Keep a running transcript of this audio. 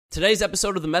Today's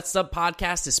episode of the Mets Up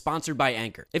Podcast is sponsored by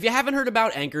Anchor. If you haven't heard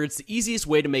about Anchor, it's the easiest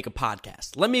way to make a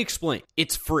podcast. Let me explain.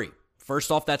 It's free.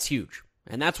 First off, that's huge.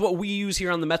 And that's what we use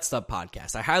here on the Mets Up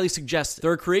Podcast. I highly suggest it.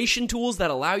 There are creation tools that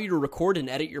allow you to record and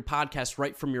edit your podcast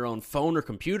right from your own phone or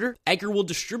computer. Anchor will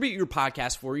distribute your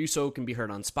podcast for you so it can be heard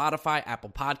on Spotify,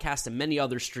 Apple Podcasts, and many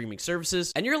other streaming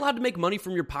services. And you're allowed to make money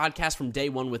from your podcast from day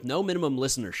one with no minimum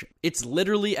listenership. It's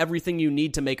literally everything you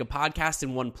need to make a podcast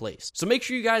in one place. So make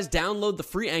sure you guys download the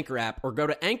free Anchor app or go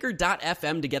to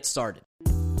anchor.fm to get started.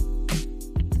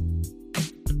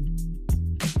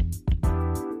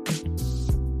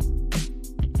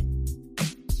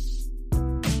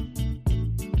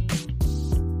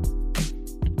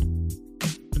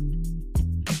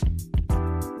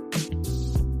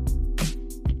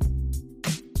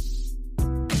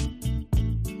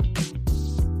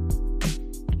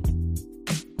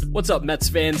 What's up, Mets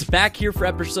fans? Back here for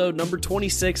episode number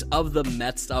 26 of the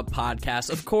Mets Up Podcast.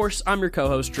 Of course, I'm your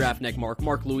co-host, Draftneck Mark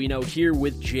Luino, here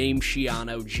with James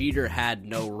Shiano. Jeter had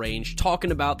no range,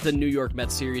 talking about the New York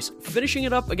Mets series, finishing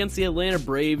it up against the Atlanta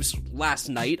Braves last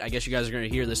night. I guess you guys are going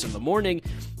to hear this in the morning.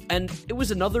 And it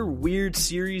was another weird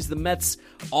series. The Mets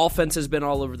offense has been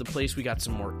all over the place. We got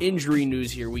some more injury news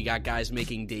here. We got guys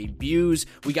making debuts.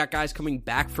 We got guys coming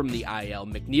back from the IL.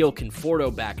 McNeil,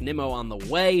 Conforto back, Nimmo on the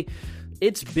way.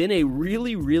 It's been a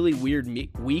really, really weird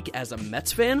week as a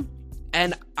Mets fan,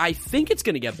 and I think it's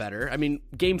going to get better. I mean,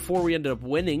 Game 4 we ended up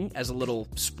winning, as a little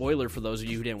spoiler for those of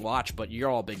you who didn't watch, but you're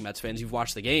all big Mets fans. You've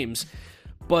watched the games.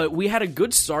 But we had a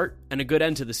good start and a good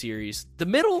end to the series. The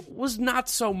middle was not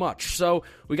so much. So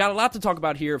we got a lot to talk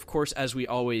about here, of course, as we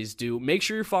always do. Make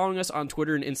sure you're following us on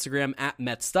Twitter and Instagram at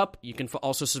MetsUp. You can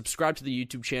also subscribe to the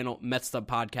YouTube channel, MetsUp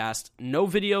Podcast. No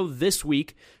video this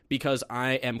week because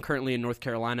I am currently in North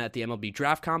Carolina at the MLB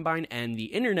Draft Combine, and the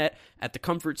internet at the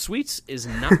Comfort Suites is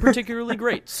not particularly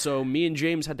great. So me and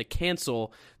James had to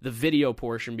cancel the video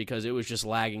portion because it was just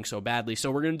lagging so badly.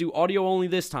 So we're going to do audio only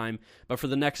this time, but for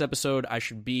the next episode, I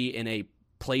should be in a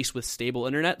place with stable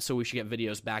internet, so we should get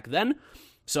videos back then.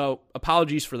 So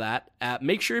apologies for that.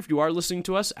 Make sure if you are listening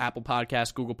to us, Apple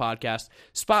Podcast, Google Podcast,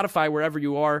 Spotify, wherever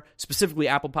you are, specifically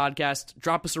Apple Podcast,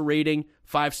 drop us a rating,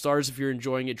 5 stars if you're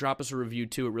enjoying it. Drop us a review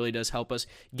too. It really does help us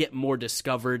get more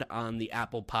discovered on the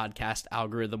Apple Podcast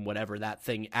algorithm, whatever that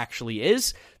thing actually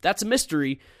is. That's a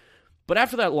mystery. But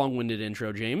after that long-winded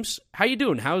intro, James, how you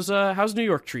doing? How's New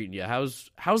York treating you?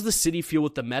 How's the city feel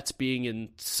with the Mets being in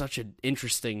such an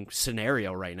interesting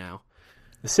scenario right now?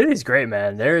 The city's great,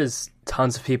 man. There's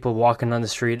tons of people walking on the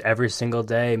street every single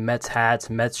day. Mets hats,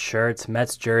 Mets shirts,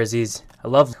 Mets jerseys. I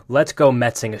love Let's Go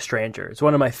Metsing a Stranger. It's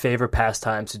one of my favorite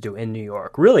pastimes to do in New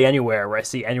York. Really anywhere where I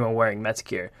see anyone wearing Mets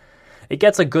gear. It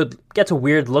gets a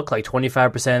weird look like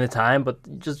 25% of the time, but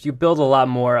you build a lot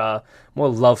more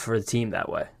love for the team that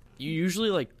way. You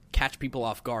usually catch people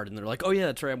off guard, and they're like, oh yeah,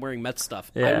 that's right, I'm wearing Mets stuff.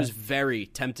 Yeah. I was very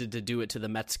tempted to do it to the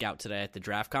Mets scout today at the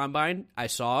draft combine. I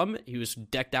saw him. He was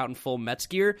decked out in full Mets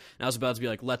gear, and I was about to be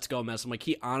like, let's go Mets. I'm like,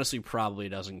 he honestly probably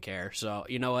doesn't care. So,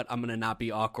 you know what? I'm going to not be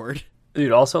awkward.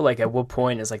 Dude, also, at what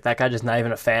point is, that guy just not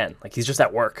even a fan? He's just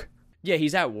at work. Yeah,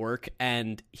 he's at work,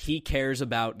 and he cares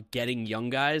about getting young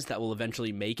guys that will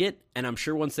eventually make it, and I'm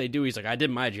sure once they do, he's like, I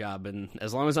did my job, and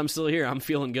as long as I'm still here, I'm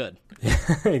feeling good.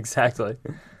 Exactly.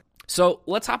 So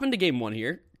let's hop into game 1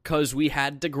 here, because we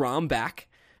had DeGrom back,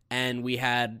 and we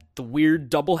had the weird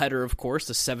doubleheader, of course,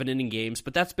 the 7-inning games,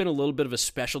 but that's been a little bit of a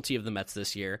specialty of the Mets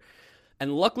this year.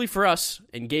 And luckily for us,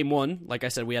 in game 1, like I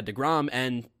said, we had DeGrom,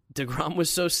 and DeGrom was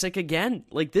so sick again.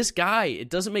 This guy, it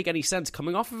doesn't make any sense.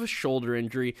 Coming off of a shoulder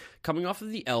injury, coming off of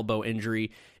the elbow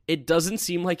injury, it doesn't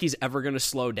seem like he's ever going to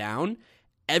slow down.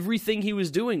 Everything he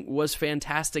was doing was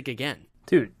fantastic again.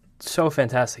 Dude. So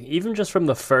fantastic. Even just from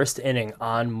the first inning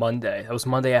on Monday, that was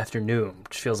Monday afternoon,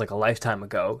 which feels like a lifetime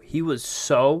ago, he was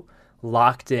so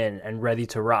locked in and ready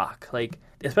to rock.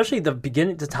 Especially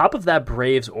the top of that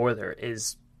Braves order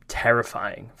is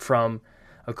terrifying, from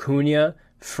Acuna,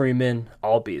 Freeman,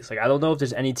 Albies. I don't know if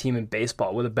there's any team in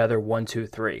baseball with a better 1, 2,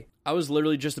 3. I was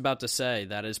literally just about to say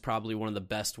that is probably one of the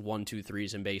best 1, 2,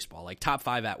 3s in baseball, top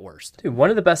 5 at worst. Dude,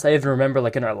 one of the best I even remember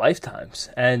in our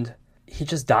lifetimes. And he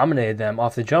just dominated them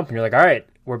off the jump, and you're like, all right,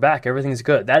 we're back. Everything's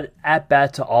good. That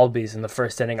at-bat to Albies in the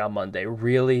first inning on Monday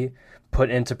really put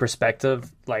into perspective,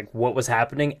 what was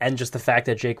happening, and just the fact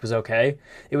that Jake was okay.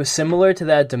 It was similar to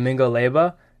that Domingo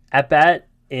Leyba at-bat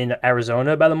in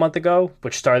Arizona about a month ago,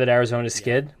 which started Arizona's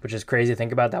skid, which is crazy to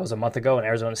think about. That was a month ago, and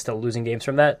Arizona's still losing games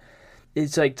from that.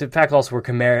 It's the fact also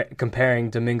we're comparing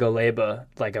Domingo Leyba,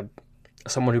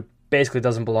 someone who basically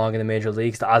doesn't belong in the major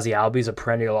leagues. The Ozzie Albies, a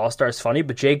perennial all-star, is funny,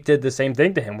 but Jake did the same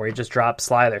thing to him where he just dropped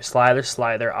slider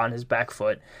on his back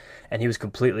foot and he was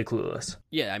completely clueless.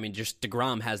 Yeah, I mean, just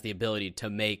DeGrom has the ability to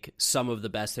make some of the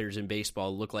best hitters in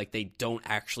baseball look like they don't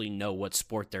actually know what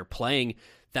sport they're playing.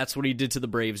 That's what he did to the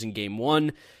Braves in Game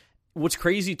 1. What's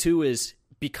crazy, too, is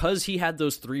because he had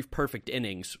those 3 perfect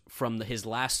innings from his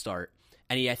last start,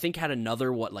 and he, I think, had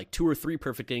another, 2 or 3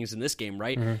 perfect innings in this game,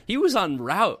 right? Mm-hmm. He was en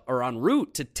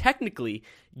route to technically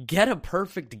get a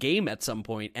perfect game at some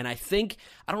point, and I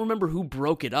don't remember who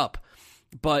broke it up,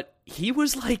 but he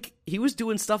was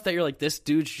doing stuff that you're like, this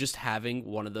dude's just having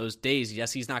one of those days.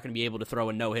 Yes, he's not going to be able to throw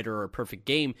a no-hitter or a perfect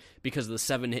game because of the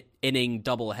 7-inning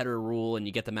doubleheader rule, and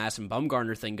you get the Madison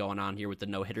Bumgarner thing going on here with the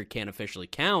no-hitter can't officially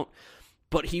count.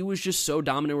 But he was just so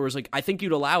dominant where it was like, I think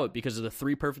you'd allow it because of the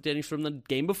 3 perfect innings from the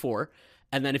game before.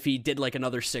 And then if he did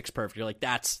another 6 perfect, you're like,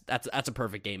 that's a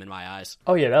perfect game in my eyes.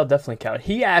 Oh, yeah, that'll definitely count.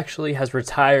 He actually has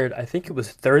retired, I think it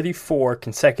was 34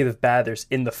 consecutive batters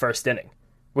in the first inning,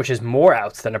 which is more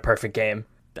outs than a perfect game.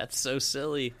 That's so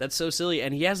silly.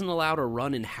 And he hasn't allowed a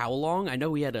run in how long? I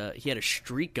know he had a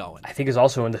streak going. I think it was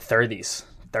also in the 30s,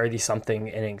 30-something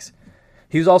innings.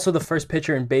 He was also the first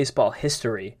pitcher in baseball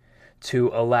history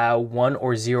to allow 1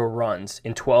 or 0 runs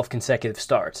in 12 consecutive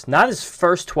starts. Not his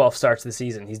first 12 starts of the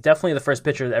season. He's definitely the first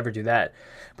pitcher to ever do that.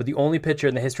 But the only pitcher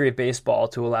in the history of baseball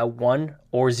to allow 1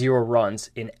 or 0 runs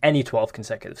in any 12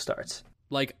 consecutive starts.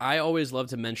 I always love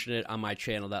to mention it on my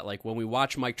channel that, when we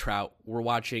watch Mike Trout, we're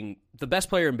watching the best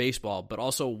player in baseball, but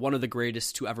also one of the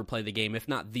greatest to ever play the game, if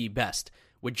not the best.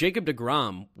 With Jacob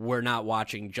deGrom, we're not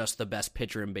watching just the best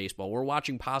pitcher in baseball. We're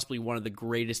watching possibly one of the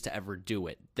greatest to ever do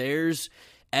it.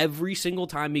 Every single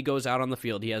time he goes out on the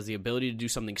field, he has the ability to do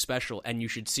something special, and you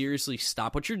should seriously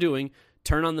stop what you're doing,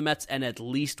 turn on the Mets, and at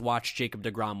least watch Jacob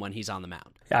deGrom when he's on the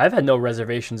mound. Yeah, I've had no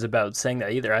reservations about saying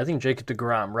that either. I think Jacob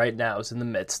deGrom right now is in the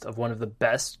midst of one of the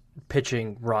best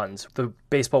pitching runs the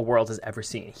baseball world has ever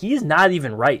seen. He's not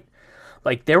even right.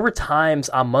 There were times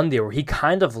on Monday where he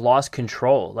kind of lost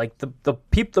control.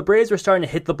 The Braves were starting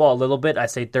to hit the ball a little bit, I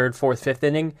say 3rd, 4th, 5th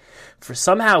inning.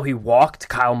 Somehow he walked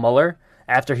Kyle Muller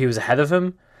after he was ahead of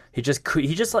him. He just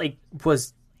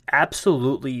was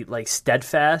absolutely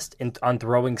steadfast on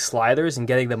throwing sliders and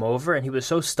getting them over, and he was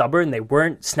so stubborn they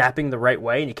weren't snapping the right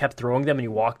way, and he kept throwing them and he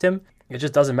walked him. It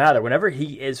just doesn't matter. Whenever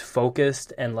he is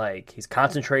focused and he's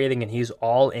concentrating and he's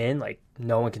all in,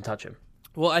 no one can touch him.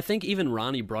 Well, I think even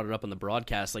Ronnie brought it up on the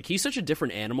broadcast. He's such a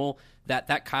different animal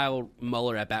that Kyle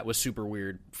Muller at bat was super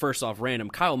weird. First off, random.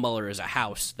 Kyle Muller is a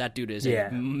house. That dude is a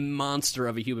monster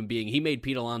of a human being. He made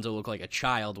Pete Alonso look like a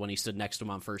child when he stood next to him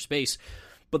on first base.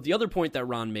 But the other point that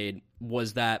Ron made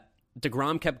was that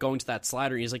DeGrom kept going to that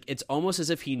slider. And he's like, it's almost as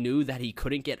if he knew that he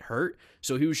couldn't get hurt,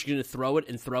 so he was going to throw it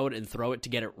and throw it and throw it to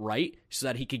get it right so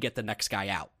that he could get the next guy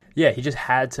out. Yeah, he just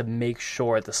had to make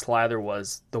sure the slider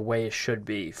was the way it should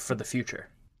be for the future.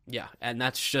 Yeah, and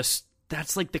that's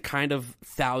the kind of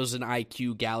 1,000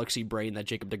 IQ galaxy brain that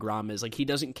Jacob deGrom is. He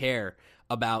doesn't care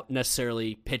about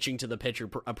necessarily pitching to the pitcher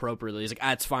appropriately. He's like,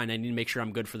 it's fine. I need to make sure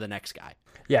I'm good for the next guy.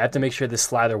 Yeah, I have to make sure this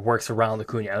slider works around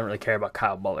Acuna. I don't really care about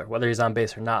Kyle Muller, whether he's on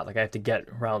base or not. I have to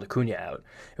get Ronald Acuna out.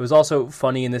 It was also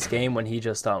funny in this game when he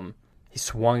just he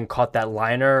swung and caught that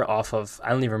liner off of,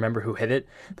 I don't even remember who hit it,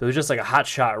 but it was just a hot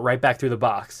shot right back through the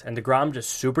box. And deGrom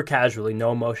just super casually,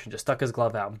 no emotion, just stuck his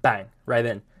glove out and bang, right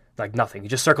in. Nothing. He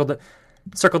just circled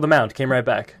the mound, came right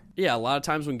back. Yeah, a lot of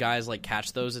times when guys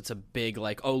catch those, it's a big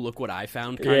oh, look what I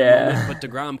found kind of moment. But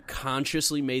deGrom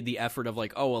consciously made the effort of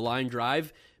oh, a line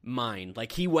drive, mine.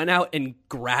 He went out and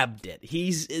grabbed it.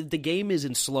 The game is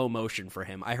in slow motion for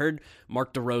him. I heard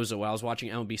Mark DeRosa while I was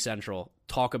watching MLB Central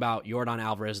talk about Yordan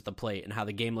Alvarez at the plate and how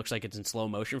the game looks like it's in slow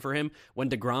motion for him. When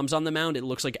deGrom's on the mound, it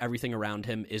looks like everything around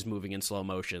him is moving in slow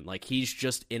motion. He's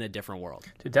just in a different world.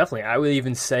 Dude, definitely. I would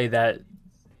even say that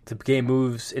the game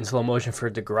moves in slow motion for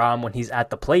deGrom when he's at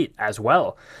the plate as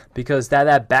well, because that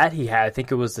at bat he had, I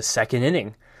think it was the 2nd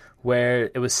inning, where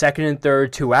it was 2nd and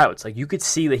 3rd, 2 outs. You could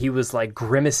see that he was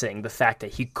grimacing the fact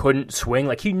that he couldn't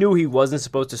swing. He knew he wasn't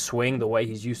supposed to swing the way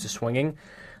he's used to swinging.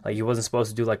 He wasn't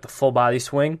supposed to do the full body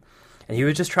swing. And he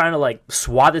was just trying to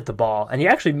swat at the ball. And he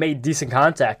actually made decent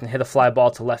contact and hit a fly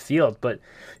ball to left field. But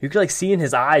you could see in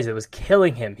his eyes it was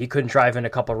killing him. He couldn't drive in a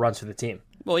couple runs for the team.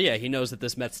 Well, yeah, he knows that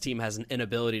this Mets team has an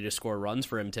inability to score runs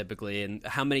for him typically, and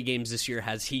how many games this year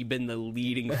has he been the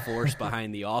leading force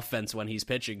behind the offense when he's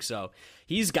pitching? So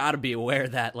he's got to be aware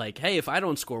that, hey, if I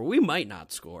don't score, we might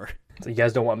not score. So you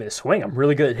guys don't want me to swing? I'm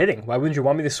really good at hitting. Why wouldn't you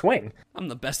want me to swing? I'm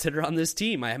the best hitter on this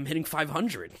team. I am hitting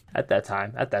 500. At that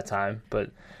time.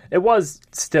 But it was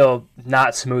still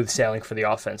not smooth sailing for the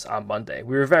offense on Monday.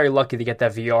 We were very lucky to get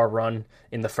that VR run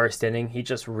in the first inning. He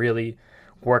just really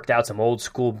worked out some old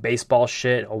school baseball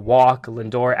shit, a walk.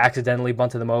 Lindor accidentally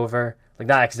bunted him over. Like,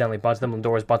 not accidentally bunted them.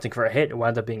 Lindor was bunting for a hit. It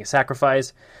wound up being a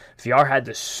sacrifice. VR had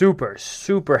the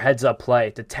super heads-up play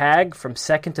to tag from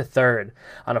second to third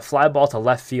on a fly ball to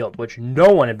left field, which no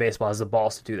one in baseball has the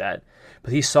balls to do that.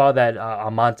 But he saw that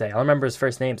Almonte, I don't remember his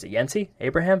first name. Is it Yency?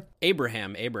 Abraham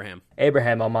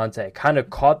Almonte kind of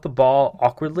caught the ball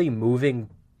awkwardly moving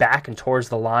back and towards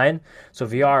the line. So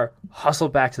VR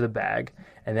hustled back to the bag,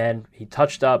 and then he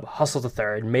touched up, hustled to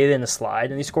third, made it in a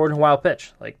slide, and he scored in a wild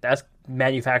pitch. Like, that's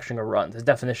manufacturing a run. The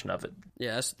definition of it.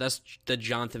 Yeah, that's the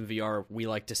Jonathan VR we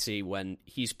like to see when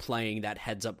he's playing that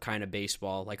heads-up kind of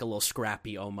baseball, like a little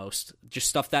scrappy almost. Just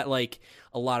stuff that, like,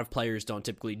 a lot of players don't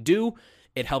typically do.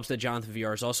 It helps that Jonathan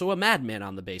VR is also a madman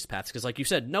on the base paths because, like you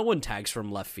said, no one tags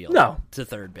from left field to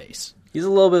third base. He's a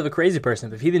little bit of a crazy person.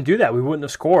 But if he didn't do that, we wouldn't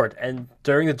have scored. And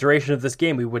during the duration of this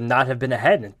game, we would not have been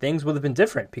ahead, and things would have been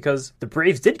different because the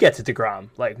Braves did get to DeGrom,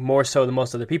 like more so than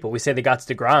most other people. We say they got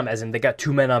to DeGrom as in they got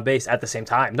two men on base at the same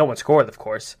time. No one scored, of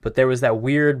course. But there was that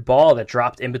weird ball that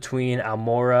dropped in between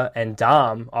Almora and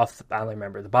Dom off, I don't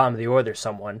remember, the bottom of the order,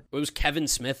 someone. It was Kevin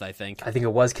Smith, I think. I think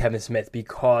it was Kevin Smith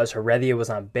because Heredia was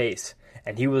on base.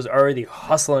 And he was already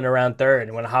hustling around third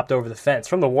and when it hopped over the fence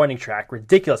from the warning track.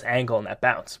 Ridiculous angle in that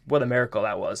bounce. What a miracle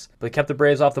that was. But it kept the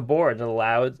Braves off the board and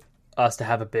allowed us to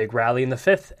have a big rally in the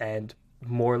fifth and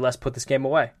more or less put this game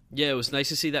away. Yeah, it was nice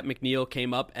to see that McNeil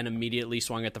came up and immediately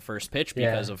swung at the first pitch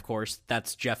because, of course,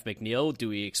 that's Jeff McNeil. Do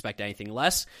we expect anything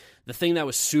less? The thing that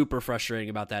was super frustrating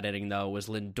about that inning, though, was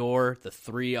Lindor, the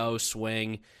 3-0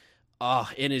 swing.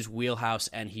 In his wheelhouse,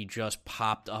 and he just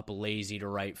popped up lazy to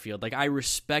right field. Like, I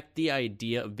respect the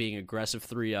idea of being aggressive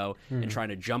 3-0 and trying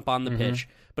to jump on the pitch,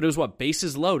 but it was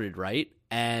bases loaded, right?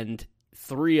 And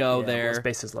 3-0 there. It was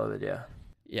bases loaded, yeah.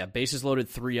 Yeah, bases loaded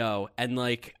 3-0. And,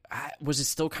 like, was it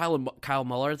still Kyle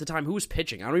Muller at the time? Who was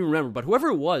pitching? I don't even remember. But whoever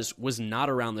it was not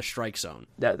around the strike zone.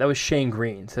 That was Shane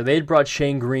Green. So they had brought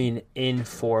Shane Green in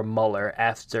for Muller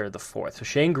after the fourth. So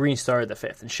Shane Green started the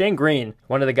fifth. And Shane Green,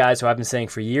 one of the guys who I've been saying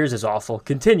for years is awful,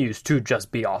 continues to just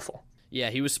be awful. Yeah,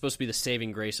 he was supposed to be the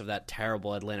saving grace of that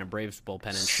terrible Atlanta Braves bullpen.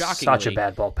 And shockingly, such a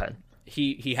bad bullpen.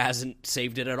 He hasn't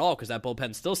saved it at all because that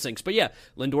bullpen still sinks. But yeah,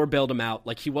 Lindor bailed him out.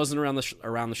 Like, he wasn't around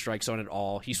the strike zone at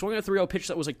all. He swung at a 3-0 pitch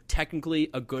that was, like, technically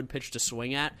a good pitch to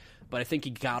swing at, but I think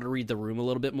you got to read the room a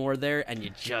little bit more there, and you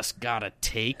just got to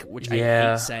take, which I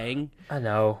hate saying. I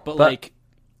know. But like,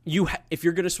 if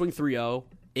you're going to swing 3-0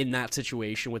 in that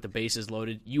situation with the bases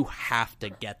loaded, you have to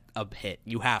get a hit.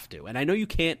 You have to. And I know you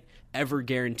can't ever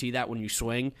guarantee that when you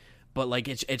swing, but, like,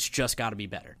 it's just got to be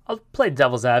better. I'll play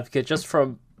devil's advocate just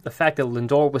from the fact that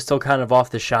Lindor was still kind of off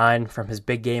the shine from his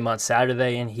big game on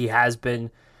Saturday, and he has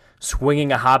been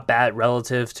swinging a hot bat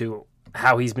relative to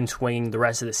how he's been swinging the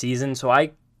rest of the season. So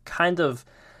I kind of,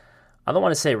 I don't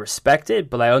want to say respect it,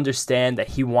 but I understand that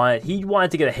he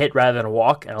wanted to get a hit rather than a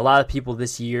walk, and a lot of people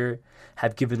this year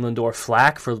have given Lindor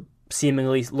flack for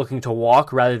seemingly looking to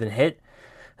walk rather than hit.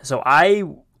 So I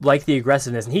like the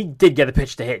aggressiveness, and he did get a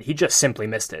pitch to hit. He just simply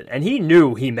missed it, and he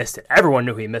knew he missed it. Everyone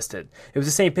knew he missed it. It was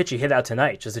the same pitch he hit out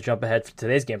tonight, just to jump ahead for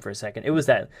today's game for a second. It was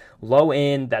that low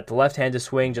in, that the left-handed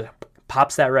swing just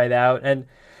pops that right out, and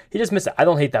he just missed it. I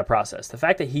don't hate that process. The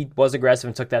fact that he was aggressive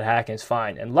and took that hack is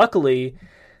fine, and luckily,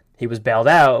 he was bailed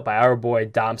out by our boy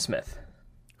Dom Smith.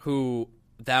 Who,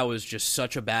 that was just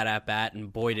such a bad at-bat,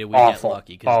 and boy did we Awful. get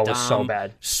lucky. Because it was so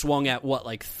bad. Swung at,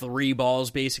 like 3 balls,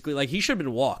 basically? Like, he should have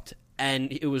been walked.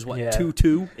 And it was, 2-2 in the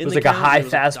count? It was like a high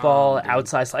fastball,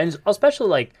 outside slide. And especially,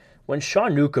 like, when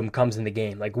Sean Newcomb comes in the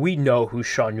game, like, we know who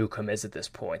Sean Newcomb is at this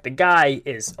point. The guy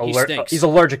is he's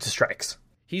allergic to strikes.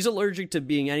 He's allergic to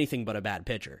being anything but a bad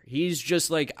pitcher. He's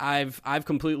just, like, I've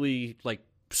completely, like,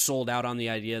 sold out on the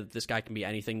idea that this guy can be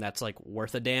anything that's, like,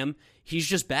 worth a damn. He's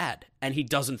just bad, and he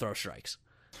doesn't throw strikes.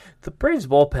 The Braves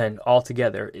bullpen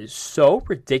altogether is so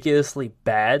ridiculously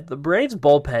bad. The Braves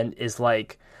bullpen is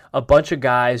like a bunch of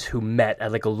guys who met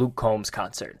at like a Luke Combs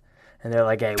concert, and they're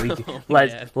like, "Hey,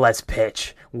 let's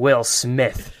pitch." Will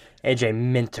Smith, AJ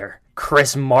Minter,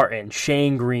 Chris Martin,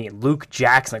 Shane Green, Luke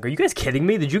Jackson. Like, are you guys kidding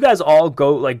me? Did you guys all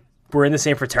go like we're in the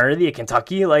same fraternity at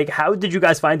Kentucky? Like, how did you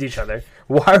guys find each other?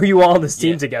 Why are you all on this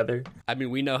team together? I mean,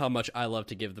 we know how much I love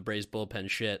to give the Braves bullpen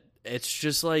shit. It's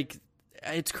just like,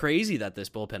 it's crazy that this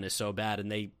bullpen is so bad,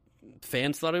 and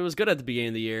fans thought it was good at the beginning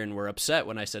of the year and were upset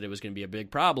when I said it was going to be a big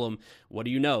problem. What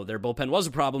do you know? Their bullpen was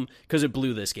a problem because it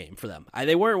blew this game for them.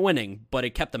 They weren't winning, but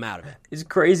it kept them out of it. It's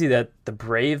crazy that the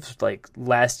Braves, like,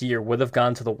 last year would have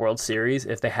gone to the World Series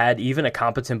if they had even a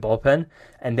competent bullpen,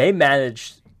 and they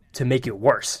managed to make it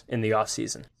worse in the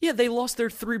offseason. Yeah, they lost their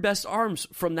 3 best arms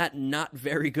from that not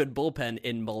very good bullpen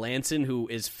in Melanson, who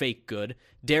is fake good,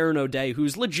 Darren O'Day,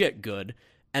 who's legit good,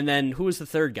 And then who was the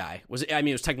third guy? It was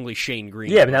technically Shane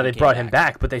Green. Yeah, but now they brought him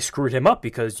back, but they screwed him up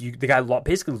because the guy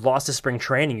basically lost his spring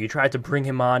training. You tried to bring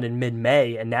him on in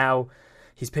mid-May, and now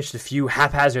he's pitched a few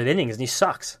haphazard innings, and he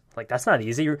sucks. Like, that's not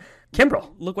easy.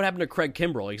 Kimbrel. Look what happened to Craig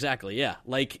Kimbrel, exactly, yeah.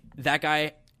 Like, that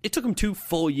guy, it took him 2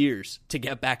 full years to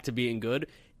get back to being good.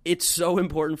 It's so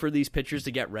important for these pitchers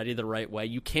to get ready the right way.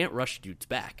 You can't rush dudes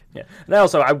back. Yeah, and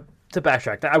also, to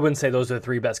backtrack, I wouldn't say those are the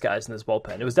 3 best guys in this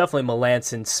bullpen. It was definitely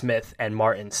Melancon, Smith, and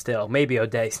Martin still. Maybe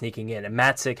O'Day sneaking in. And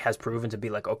Matzik has proven to be,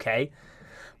 like, okay.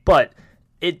 But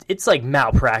it's like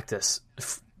malpractice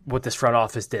what this front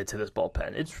office did to this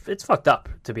bullpen. It's fucked up,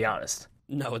 to be honest.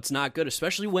 No, it's not good,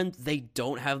 especially when they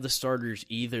don't have the starters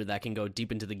either that can go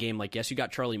deep into the game. Like, yes, you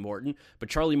got Charlie Morton, but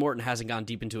Charlie Morton hasn't gone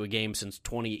deep into a game since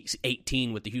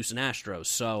 2018 with the Houston Astros,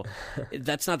 so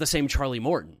that's not the same Charlie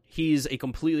Morton. He's a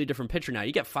completely different pitcher now.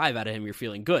 You get 5 out of him, you're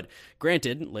feeling good.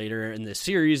 Granted, later in this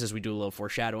series, as we do a little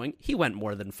foreshadowing, he went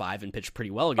more than 5 and pitched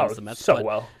pretty well against the Mets. So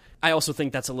well. I also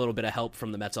think that's a little bit of help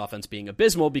from the Mets offense being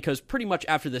abysmal because pretty much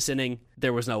after this inning,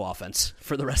 there was no offense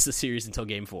for the rest of the series until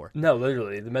Game 4. No,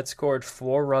 literally. The Mets scored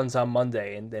 4 runs on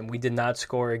Monday, and then we did not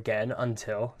score again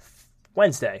until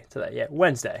Wednesday.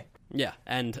 Wednesday. Yeah,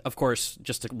 and of course,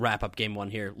 just to wrap up Game 1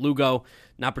 here, Lugo,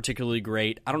 not particularly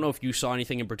great. I don't know if you saw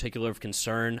anything in particular of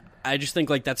concern. I just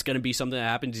think like that's going to be something that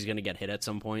happens. He's going to get hit at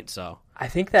some point. So I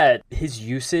think that his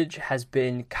usage has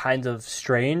been kind of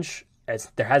strange. As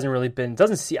there hasn't really been,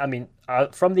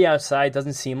 from the outside,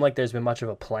 doesn't seem like there's been much of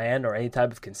a plan or any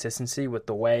type of consistency with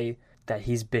the way that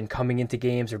he's been coming into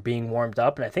games or being warmed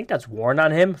up. And I think that's worn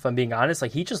on him, if I'm being honest.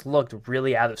 Like, he just looked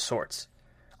really out of sorts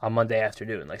on Monday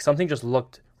afternoon. Like, something just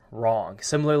looked wrong.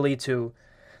 Similarly to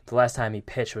the last time he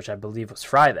pitched, which I believe was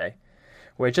Friday,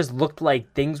 where it just looked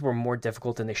like things were more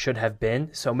difficult than they should have been.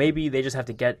 So maybe they just have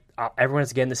to everyone has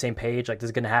to get on the same page. Like, this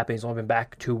is going to happen. He's only been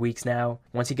back 2 weeks now.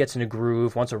 Once he gets in a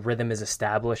groove, once a rhythm is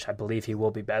established, I believe he will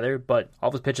be better. But all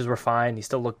of his pitches were fine. He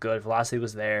still looked good. Velocity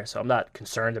was there. So I'm not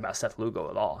concerned about Seth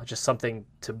Lugo at all. It's just something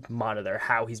to monitor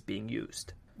how he's being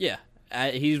used. Yeah.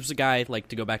 He was a guy, like,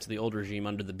 to go back to the old regime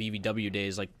under the BVW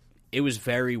days, like, it was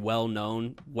very well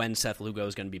known when Seth Lugo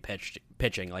was going to be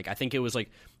pitching. Like, I think it was like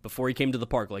before he came to the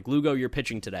park, like, Lugo, you're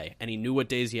pitching today. And he knew what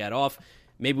days he had off.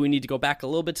 Maybe we need to go back a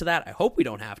little bit to that. I hope we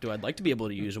don't have to. I'd like to be able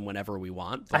to use him whenever we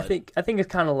want. But... I think it's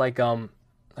kind of like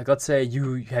let's say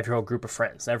you have your whole group of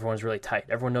friends. And everyone's really tight.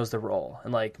 Everyone knows their role.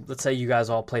 And like, let's say you guys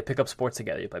all play pickup sports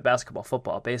together. You play basketball,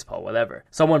 football, baseball, whatever.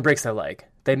 Someone breaks their leg.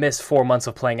 They miss 4 months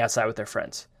of playing outside with their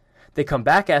friends. They come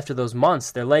back after those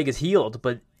months. Their leg is healed,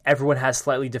 but everyone has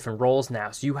slightly different roles now,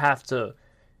 so you have to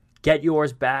get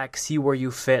yours back, see where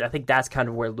you fit. I think that's kind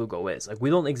of where Lugo is. Like,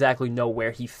 we don't exactly know where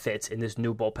he fits in this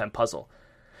new bullpen puzzle.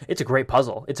 It's a great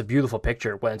puzzle. It's a beautiful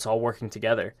picture when it's all working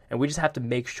together, and we just have to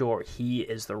make sure he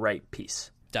is the right piece.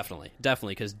 Definitely,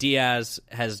 because Diaz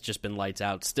has just been lights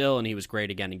out still, and he was great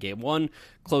again in Game 1.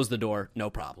 Closed the door, no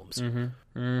problems.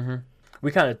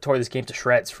 We kind of tore this game to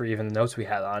shreds for even the notes we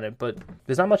had on it, but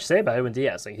there's not much to say about Edwin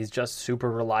Diaz. Like, he's just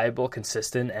super reliable,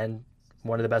 consistent, and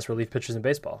one of the best relief pitchers in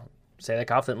baseball. We say that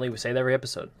confidently. We say that every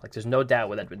episode. Like, there's no doubt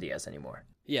with Edwin Diaz anymore.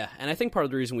 Yeah, and I think part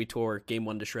of the reason we tore Game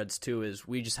 1 to shreds, too, is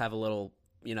we just have a little,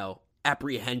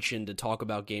 apprehension to talk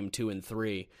about Game 2 and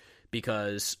 3,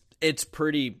 because it's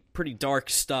pretty dark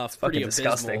stuff, pretty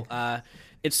abysmal. Disgusting.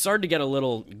 It started to get a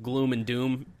little gloom and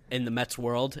doom in the Mets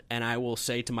world, and I will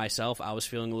say to myself, I was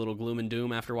feeling a little gloom and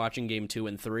doom after watching Game 2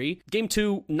 and 3. Game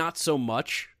 2, not so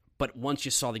much, but once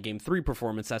you saw the Game 3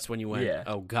 performance, that's when you went,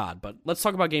 Oh, God. But let's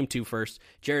talk about Game 2 first.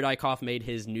 Jared Eichhoff made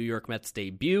his New York Mets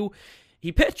debut.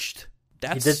 He pitched.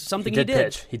 That's something he did.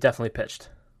 Pitch. He definitely pitched.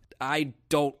 I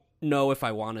don't know if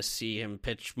I want to see him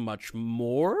pitch much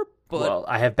more, but... Well,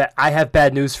 I have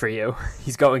bad news for you.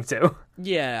 He's going to.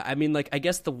 Yeah, I mean, like, I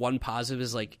guess the one positive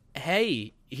is, like,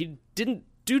 hey, he didn't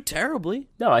do terribly.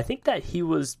 No, I think that he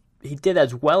did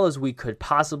as well as we could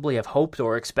possibly have hoped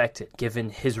or expected, given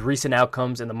his recent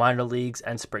outcomes in the minor leagues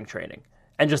and spring training.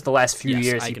 And just the last few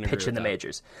years he pitched in the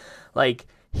majors. Like,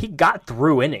 he got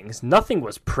through innings. Nothing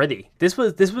was pretty. This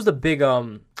was a big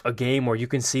a game where you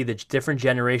can see the different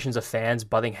generations of fans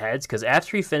butting heads, because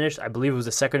after he finished, I believe it was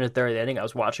the second or third inning, I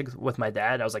was watching with my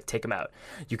dad, and I was like, take him out.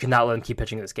 You cannot let him keep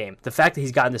pitching this game. The fact that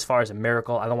he's gotten this far is a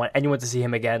miracle. I don't want anyone to see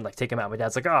him again. Like, take him out. My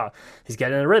dad's like, he's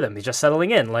getting in a rhythm. He's just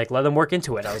settling in. Like, let him work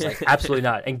into it. I was like, absolutely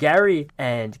not. And Gary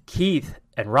and Keith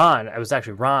and Ron, I was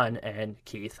actually Ron and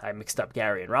Keith, I mixed up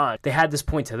Gary and Ron, they had this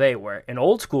point today where in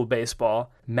old school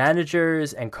baseball,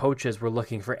 managers and coaches were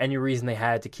looking for any reason they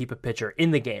had to keep a pitcher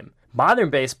in the game. Modern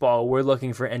baseball, we're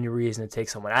looking for any reason to take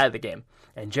someone out of the game.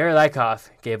 And Jared Eichhoff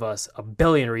gave us a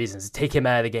billion reasons to take him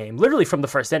out of the game, literally from the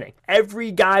first inning.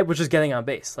 Every guy was just getting on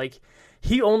base. Like,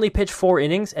 He only pitched 4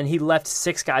 innings, and he left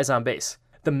 6 guys on base.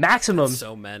 The maximum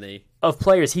so many of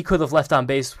players he could have left on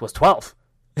base was 12.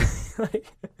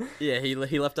 Yeah, he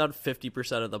left out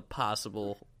 50% of the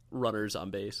possible runners on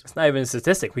base. It's not even a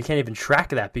statistic. We can't even track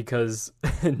that because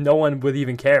no one would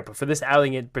even care. But for this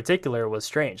outing in particular, it was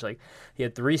strange. Like, he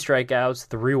had 3 strikeouts,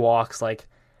 3 walks. Like,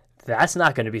 that's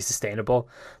not going to be sustainable.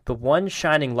 The one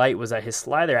shining light was that his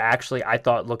slider actually, I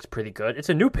thought, looked pretty good. It's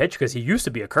a new pitch because he used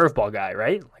to be a curveball guy,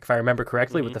 right? Like, if I remember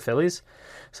correctly, with the Phillies.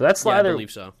 So that slider, Yeah, I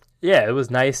believe so. yeah, it was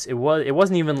nice. It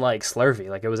wasn't even like slurvy.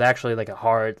 Like, it was actually like a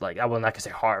hard, like, I will not gonna say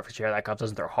hard because Jared Eichhoff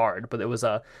doesn't throw hard, but it was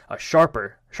a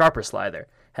sharper slider.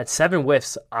 Had 7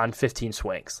 whiffs on 15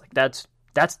 swings. Like,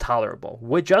 that's tolerable.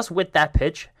 With that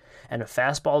pitch and a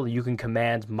fastball that you can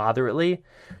command moderately,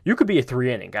 you could be a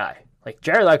 3-inning guy. Like,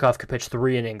 Jared Eichhoff could pitch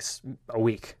 3 innings a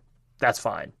week. That's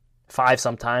fine. 5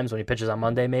 sometimes when he pitches on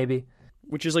Monday, maybe.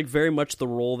 Which is like very much the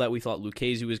role that we thought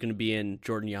Lucchesi was going to be in,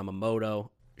 Jordan Yamamoto,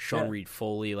 Sean Reed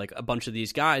Foley, like a bunch of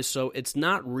these guys. So it's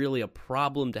not really a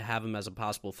problem to have him as a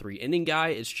possible 3-inning guy.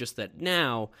 It's just that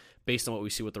now, based on what we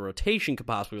see what the rotation could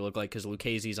possibly look like, because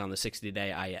Lucchesi's on the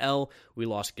 60-day IL. We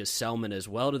lost Gesellman as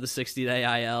well to the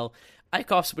 60-day IL.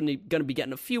 Eichhoff's going to be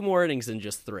getting a few more innings than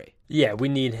just 3. Yeah, we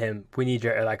need him. We need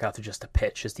Jared Eichhoff to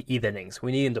pitch, just to eat innings.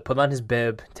 We need him to put on his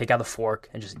bib, take out the fork,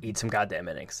 and just eat some goddamn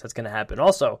innings. That's going to happen.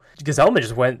 Also, Gesellman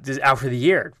just went out for the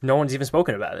year. No one's even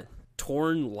spoken about it.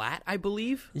 Torn lat, I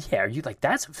believe. Yeah,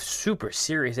 that's a super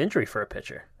serious injury for a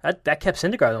pitcher. That kept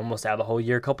Syndergaard almost out the whole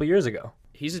year a couple years ago.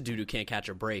 He's a dude who can't catch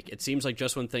a break. It seems like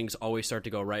just when things always start to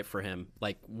go right for him,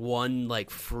 like one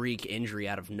freak injury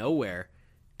out of nowhere,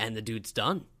 and the dude's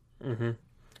done. Mm-hmm.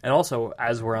 And also,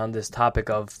 as we're on this topic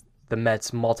of the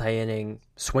Mets' multi-inning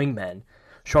swingmen,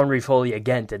 Sean Reed Foley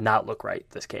again did not look right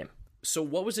this game. So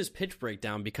what was his pitch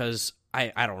breakdown? Because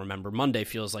I don't remember. Monday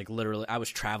feels like literally I was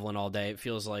traveling all day. It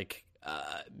feels like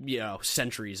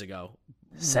centuries ago.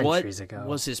 What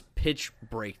was his pitch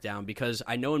breakdown? Because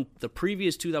I know in the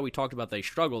previous 2 that we talked about, they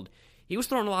struggled. He was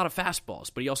throwing a lot of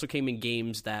fastballs, but he also came in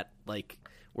games that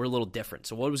were a little different.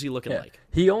 So what was he looking like?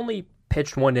 He only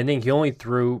pitched 1 inning. He only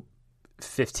threw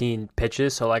 15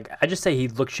 pitches. So I just say he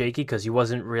looked shaky because he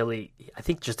wasn't really. I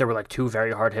think just there were 2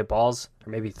 very hard hit balls,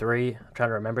 or maybe 3. I'm trying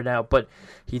to remember now. But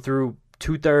he threw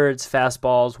 2/3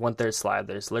 fastballs, 1/3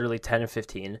 sliders, literally 10 and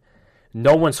 15.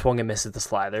 No one swung and missed at the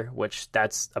slider, which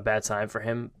that's a bad sign for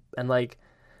him. And I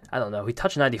don't know, he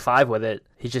touched 95 with it.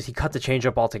 He cut the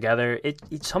changeup altogether.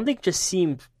 Something just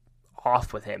seemed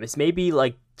off with him. It's maybe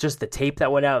just the tape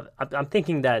that went out. I'm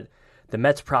thinking that the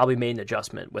Mets probably made an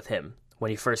adjustment with him when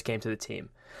he first came to the team,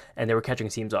 and they were catching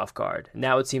teams off guard.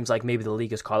 Now it seems like maybe the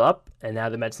league is caught up, and now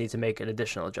the Mets need to make an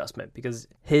additional adjustment because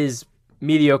his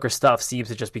mediocre stuff seems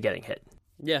to just be getting hit.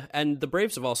 Yeah, and the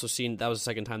Braves have also seen, that was the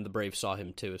second time the Braves saw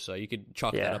him too, so you could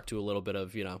chalk that up to a little bit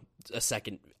of, a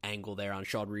second angle there on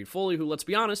Sean Reed Foley, who, let's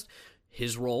be honest,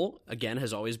 his role, again,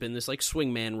 has always been this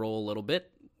swingman role a little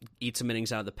bit, eat some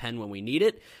innings out of the pen when we need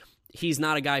it. He's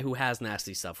not a guy who has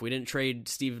nasty stuff. We didn't trade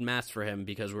Steven Matz for him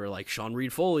because we were like, Sean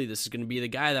Reed Foley, this is going to be the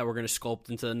guy that we're going to sculpt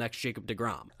into the next Jacob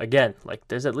deGrom. Again,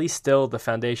 there's at least still the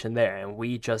foundation there, and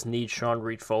we just need Sean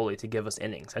Reed Foley to give us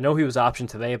innings. I know he was optioned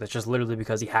today, but it's just literally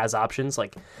because he has options.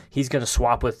 He's going to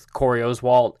swap with Corey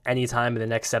Oswalt anytime in the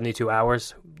next 72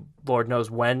 hours, Lord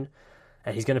knows when,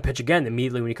 and he's going to pitch again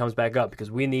immediately when he comes back up because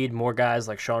we need more guys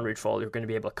like Sean Reed Foley who are going to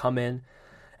be able to come in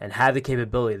and have the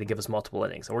capability to give us multiple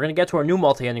innings. And we're going to get to our new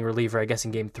multi-inning reliever, I guess, in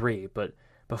Game 3. But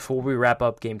before we wrap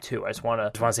up Game 2, I just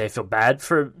want to say I feel bad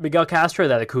for Miguel Castro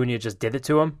that Acuna just did it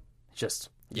to him.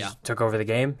 Just took over the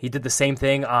game. He did the same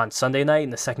thing on Sunday night in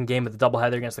the second game of the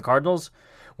doubleheader against the Cardinals,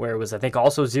 where it was, I think,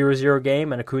 also 0-0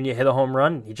 game, and Acuna hit a home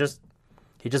run. He just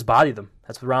bodied them.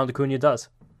 That's what Ronald Acuna does.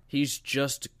 He's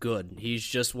just good. He's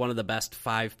just one of the best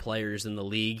 5 players in the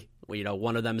league.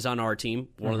 One of them is on our team.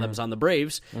 One of them is on the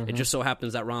Braves. It just so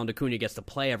happens that Ronald Acuna gets to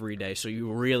play every day, so you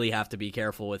really have to be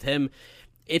careful with him.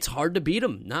 It's hard to beat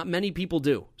him. Not many people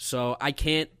do. So I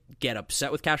can't get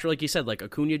upset with Castro, like you said.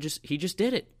 Acuna he just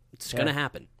did it. It's going to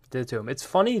happen. Did it to him. It's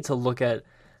funny to look at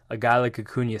a guy like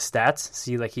Acuna's stats,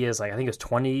 see he has I think it's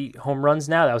 20 home runs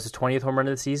now. That was his 20th home run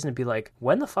of the season. And be like,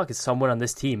 when the fuck is someone on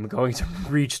this team going to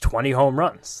reach 20 home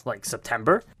runs?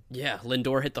 September? Yeah,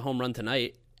 Lindor hit the home run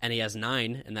tonight. And he has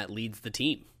 9, and that leads the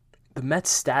team. The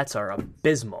Mets' stats are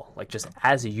abysmal, just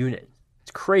as a unit. It's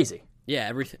crazy.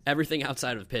 Yeah, everything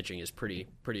outside of pitching is pretty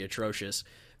atrocious.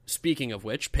 Speaking of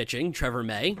which, pitching, Trevor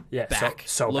May, back,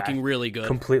 so looking back. really good.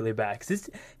 Completely back.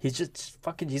 He's just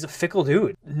he's a fickle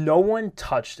dude. No one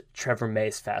touched Trevor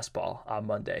May's fastball on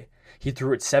Monday. He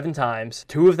threw it 7 times.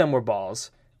 2 of them were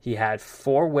balls. He had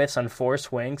 4 whiffs on 4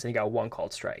 swings, and he got 1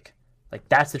 called strike. Like,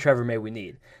 that's the Trevor May we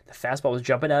need. The fastball was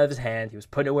jumping out of his hand. He was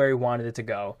putting it where he wanted it to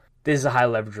go. This is a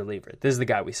high-leverage reliever. This is the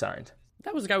guy we signed.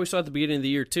 That was the guy we saw at the beginning of the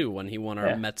year, too, when he won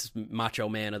our Mets Macho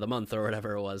Man of the Month or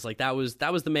whatever it was. Like, that was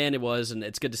the man it was, and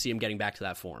it's good to see him getting back to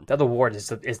that form. That award is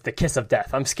the kiss of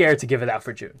death. I'm scared to give it out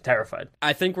for June. Terrified.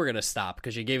 I think we're going to stop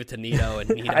because you gave it to Nito, and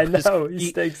Nito I know, he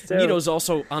stinks too. Nito's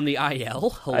also on the IL.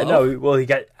 Hello? I know. Well, he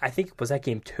got, I think, was that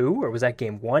game 2 or was that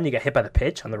game 1? He got hit by the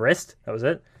pitch on the wrist. That was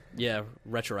it. Yeah,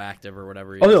 retroactive or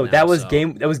whatever. Oh no, that was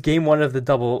game 1 of the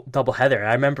double header.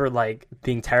 I remember like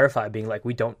being terrified, being like,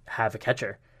 we don't have a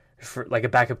catcher, for like a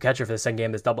backup catcher for the second game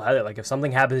of this doubleheader. Like if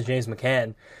something happens to James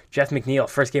McCann, Jeff McNeil,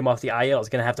 first game off the IL, is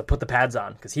going to have to put the pads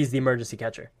on because he's the emergency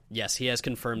catcher. Yes, he has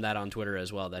confirmed that on Twitter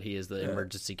as well, that he is the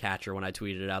emergency catcher when I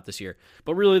tweeted it out this year.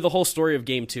 But really the whole story of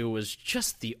game 2 was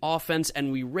just the offense,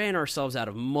 and we ran ourselves out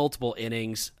of multiple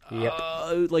innings. Yep.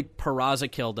 Like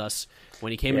Peraza killed us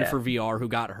when he came in for VR, who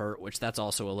got hurt, which that's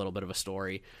also a little bit of a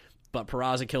story. But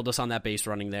Peraza killed us on that base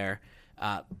running there.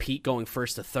 Pete going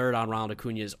first to third on Ronald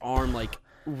Acuna's arm, like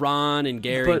Ron and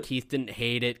Gary and Keith didn't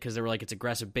hate it because they were like, it's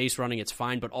aggressive base running, it's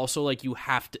fine, but also like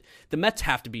the Mets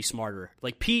have to be smarter.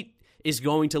 Like Pete is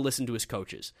going to listen to his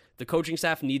coaches. The coaching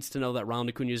staff needs to know that Ronald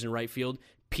Acuna is in right field.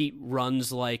 Pete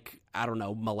runs like, I don't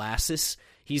know, molasses.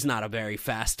 He's not a very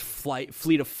fast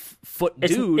fleet of foot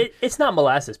dude. It's not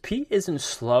molasses. Pete isn't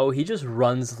slow. He just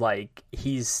runs like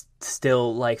he's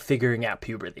still like figuring out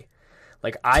puberty.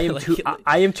 Like I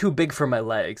am too big for my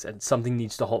legs, and something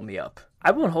needs to hold me up. I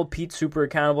won't hold Pete super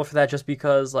accountable for that just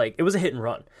because like it was a hit and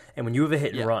run. And when you have a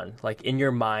hit and run, like in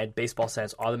your mind, baseball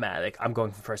sense, automatic, I'm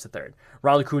going from first to third.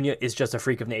 Ronald Acuna is just a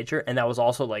freak of nature, and that was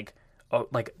also like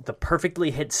the perfectly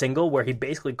hit single where he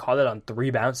basically caught it on 3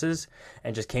 bounces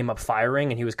and just came up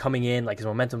firing, and he was coming in like his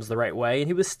momentum was the right way, and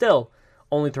he was still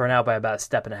only thrown out by about a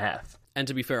step and a half. And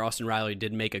to be fair, Austin Riley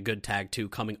did make a good tag, too,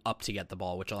 coming up to get the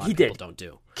ball, which a lot of people don't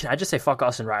do. Can I just say fuck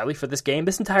Austin Riley for this game?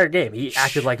 This entire game, he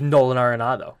acted like Nolan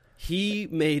Arenado. He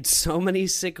made so many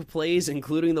sick plays,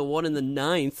 including the one in the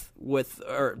 9th,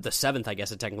 or the 7th, I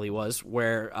guess it technically was,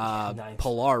 where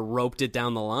Pilar roped it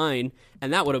down the line,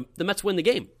 and that would have the Mets win the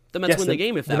game. The Mets win the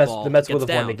game if that ball the Mets gets would have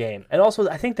down. won the game. And also,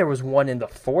 I think there was one in the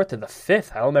 4th or the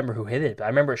 5th. I don't remember who hit it, but I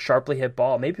remember a sharply hit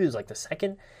ball. Maybe it was like the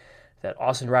 2nd. That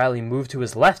Austin Riley moved to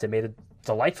his left and made a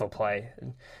delightful play.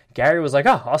 And Gary was like,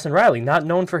 Austin Riley, not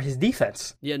known for his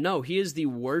defense. Yeah, no, he is the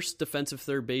worst defensive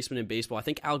third baseman in baseball. I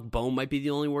think Alec Bohm might be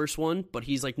the only worst one, but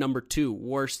he's like number 2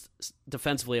 worst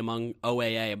defensively among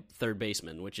OAA third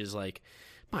basemen, which is like,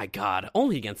 my God,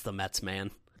 only against the Mets,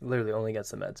 man. Literally only against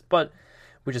the Mets. But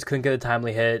we just couldn't get a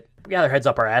timely hit. We got our heads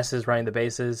up our asses running the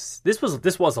bases. This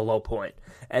was a low point,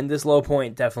 and this low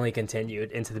point definitely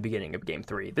continued into the beginning of Game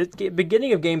 3. The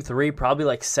beginning of Game 3, probably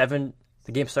like 7.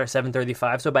 The game starts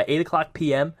 7:35, so by 8:00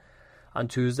 p.m. on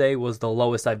Tuesday was the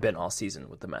lowest I've been all season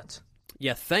with the Mets.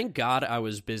 Yeah, thank God I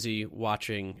was busy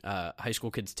watching high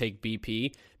school kids take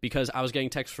BP because I was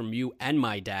getting texts from you and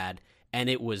my dad. And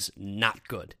it was not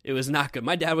good. It was not good.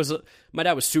 My dad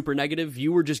was super negative.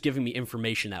 You were just giving me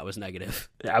information that was negative.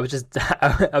 Yeah, I was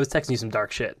texting you some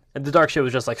dark shit. And the dark shit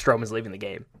was just like Stroman's leaving the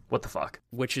game. What the fuck?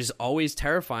 Which is always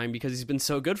terrifying because he's been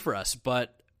so good for us.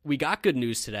 But we got good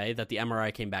news today that the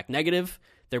MRI came back negative.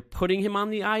 They're putting him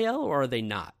on the IL, or are they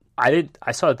not?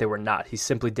 I saw that they were not. He's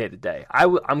simply day-to-day.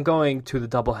 I'm going to the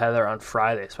doubleheader on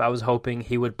Friday, so I was hoping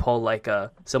he would pull like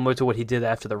similar to what he did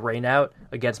after the rainout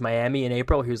against Miami in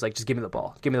April. He was like, just give me the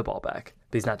ball. Give me the ball back.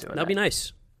 But he's not doing that. That'd be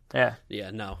nice. Yeah.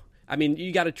 Yeah, no. I mean,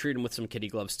 you got to treat him with some kitty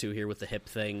gloves, too, here with the hip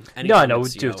thing. No, I know. We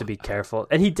do have to be careful.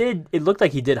 And it looked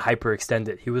like he did hyperextend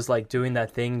it. He was like doing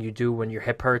that thing you do when your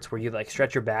hip hurts where you like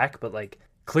stretch your back, but like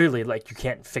clearly like you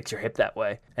can't fix your hip that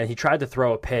way. And he tried to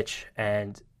throw a pitch,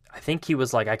 and I think he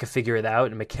was like, I could figure it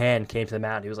out, and McCann came to the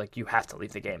mound. He was like, you have to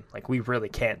leave the game. Like, we really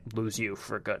can't lose you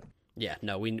for good. Yeah,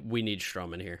 no, we need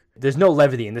Stroman here. There's no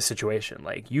levity in this situation.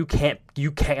 Like, you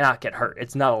cannot get hurt.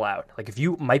 It's not allowed. Like, if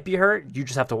you might be hurt, you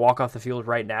just have to walk off the field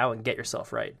right now and get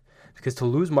yourself right. Because to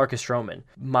lose Marcus Stroman,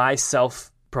 my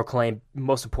self-proclaimed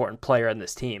most important player on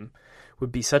this team,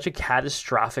 would be such a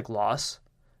catastrophic loss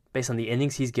based on the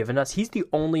innings he's given us. He's the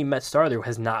only Met starter who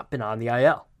has not been on the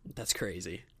IL. That's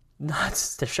crazy.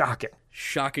 That's shocking.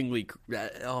 Shockingly,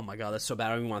 oh my God, that's so bad. I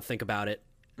don't even want to think about it.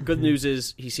 Good news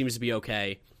is he seems to be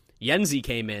okay. Yenzi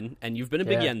came in, and you've been a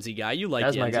big Yenzi guy. You like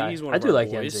Yenzi. My guy. He's one of our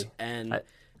boys. Yenzi. And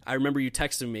I remember you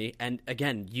texting me, and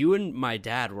again, you and my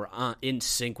dad were in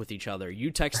sync with each other.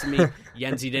 You texted me,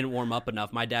 Yenzi didn't warm up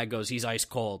enough. My dad goes, he's ice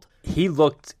cold. He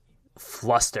looked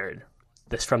flustered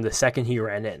from the second he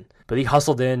ran in, but he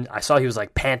hustled in. I saw he was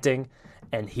like panting.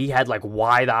 And he had like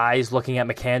wide eyes looking at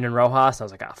McCann and Rojas. I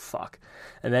was like, fuck.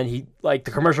 And then he, like,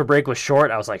 the commercial break was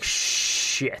short. I was like,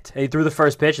 shh, shit. And he threw the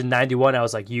first pitch in 91. I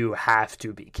was like, you have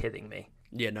to be kidding me.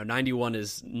 Yeah, no, 91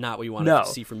 is not what you want to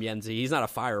see from Yenzi. He's not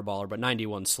a fireballer, but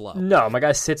 91's slow. No, my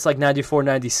guy sits like 94,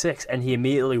 96, and he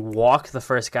immediately walked the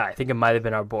first guy. I think it might have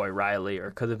been our boy Riley, or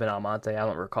it could have been Almonte. I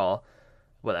don't recall.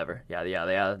 Whatever.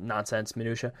 Yeah, nonsense,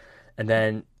 minutia. And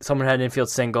then someone had an infield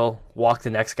single, walked the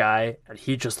next guy, and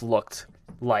he just looked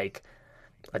like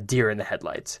a deer in the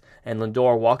headlights. And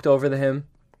Lindor walked over to him,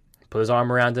 put his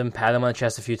arm around him, pat him on the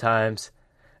chest a few times.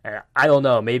 And I don't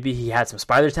know, maybe he had some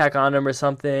spider tack on him or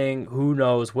something. Who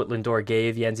knows what Lindor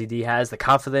gave Yenzi D has. The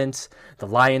confidence, the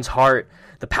lion's heart,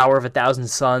 the power of 1,000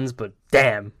 suns. But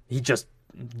damn, he just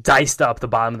diced up the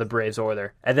bottom of the Braves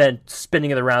order. And then spinning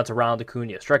it around to Ronald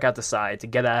Acuna. Struck out the side to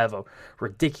get out of a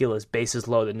ridiculous bases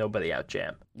loaded nobody out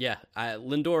jam. Yeah,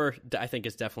 Lindor, I think,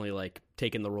 is definitely like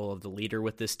taking the role of the leader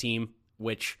with this team,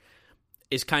 which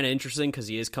is kind of interesting because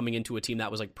he is coming into a team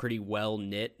that was like pretty well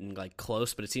knit and like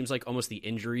close, but it seems like almost the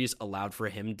injuries allowed for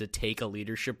him to take a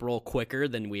leadership role quicker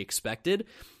than we expected.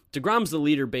 DeGrom's the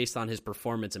leader based on his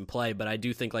performance and play, but I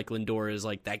do think like Lindor is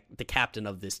like the captain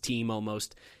of this team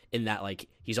almost, in that like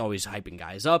he's always hyping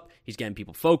guys up, he's getting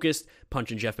people focused,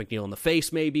 punching Jeff McNeil in the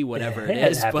face maybe, whatever it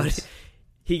is, but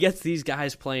he gets these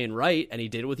guys playing right, and he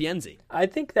did it with Yenzi. I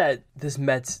think that this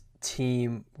Mets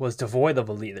team was devoid of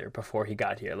a leader before he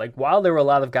got here. Like, while there were a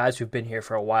lot of guys who've been here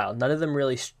for a while, none of them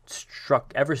really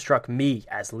struck me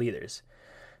as leaders,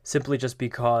 simply just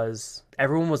because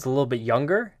everyone was a little bit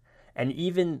younger, and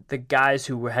even the guys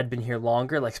who had been here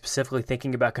longer, like specifically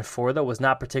thinking about Conforto, was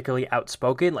not particularly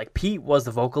outspoken. Like, Pete was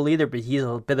the vocal leader, but he's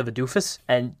a bit of a doofus,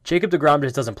 and Jacob deGrom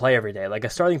just doesn't play every day. Like, a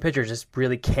starting pitcher just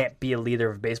really can't be a leader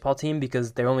of a baseball team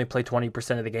because they only play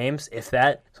 20% of the games, if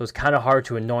that. So it's kind of hard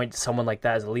to anoint someone like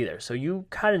that as a leader. So you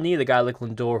kind of need a guy like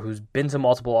Lindor, who's been to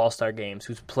multiple All-Star games,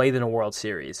 who's played in a World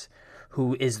Series,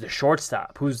 who is the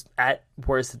shortstop, who's at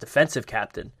worst the defensive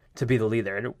captain, to be the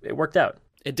leader, and it worked out.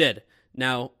 It did.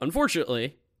 Now,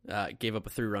 unfortunately, gave up a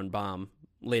 3-run bomb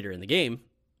later in the game,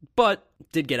 but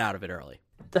did get out of it early.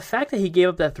 The fact that he gave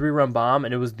up that 3-run bomb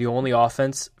and it was the only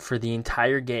offense for the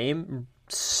entire game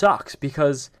sucks,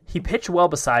 because he pitched well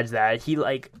besides that. He,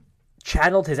 like,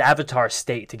 channeled his avatar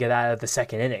state to get out of the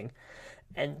second inning.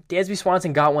 And Dansby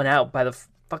Swanson got one out by the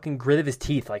fucking grit of his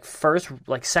teeth,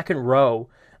 second row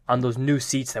on those new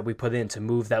seats that we put in to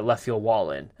move that left field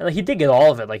wall in. And, like, he did get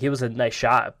all of it. Like, it was a nice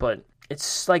shot, but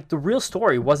it's like the real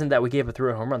story wasn't that we gave a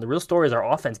 3-run home run. The real story is our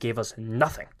offense gave us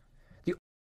nothing. The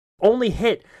only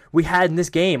hit we had in this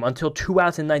game until 2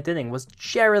 outs in ninth inning was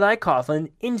Jared Eichhoff, an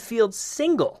infield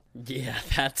single. Yeah,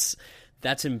 that's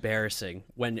embarrassing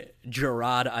when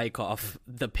Gerard Eichhoff,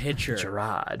 the pitcher,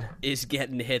 is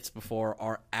getting hits before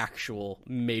our actual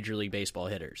Major League Baseball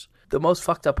hitters. The most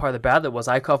fucked up part about it was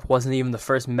Eichhoff wasn't even the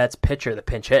first Mets pitcher to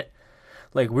pinch hit.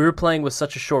 Like, we were playing with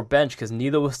such a short bench because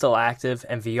Nido was still active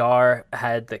and VR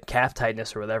had the calf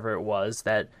tightness or whatever it was,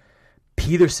 that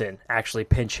Peterson actually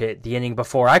pinch hit the inning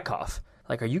before Eichhoff.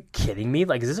 Like, are you kidding me?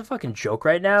 Like, is this a fucking joke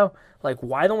right now? Like,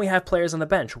 why don't we have players on the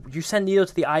bench? You sent Nido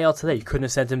to the IL today. You couldn't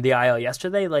have sent him to the IL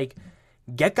yesterday? Like,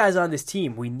 get guys on this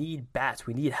team. We need bats.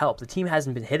 We need help. The team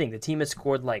hasn't been hitting. The team has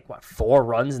scored, 4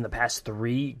 runs in the past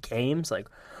 3 games? Like,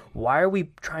 why are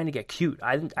we trying to get cute?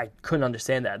 I couldn't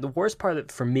understand that. The worst part of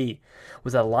it for me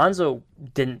was that Alonso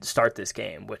didn't start this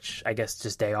game, which I guess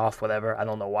just day off, whatever. I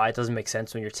don't know why. It doesn't make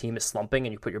sense when your team is slumping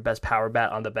and you put your best power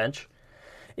bat on the bench.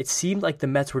 It seemed like the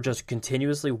Mets were just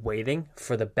continuously waiting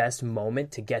for the best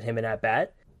moment to get him an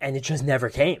at-bat, and it just never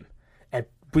came. And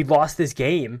we lost this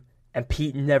game, and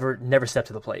Pete never stepped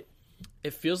to the plate.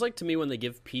 It feels like to me when they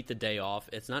give Pete the day off,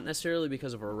 it's not necessarily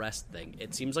because of a rest thing.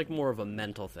 It seems like more of a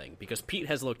mental thing, because Pete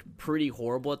has looked pretty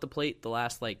horrible at the plate the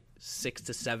last 6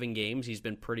 to 7 games. He's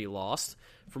been pretty lost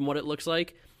from what it looks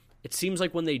like. It seems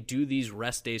like when they do these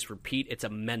rest days for Pete, it's a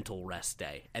mental rest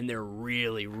day, and they're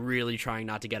really, really trying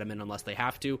not to get him in unless they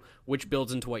have to, which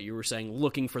builds into what you were saying,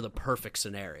 looking for the perfect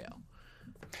scenario.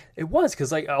 It was,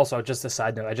 because, also, just a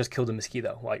side note, I just killed a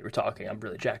mosquito while you were talking. I'm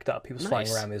really jacked up. He was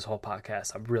flying around me this whole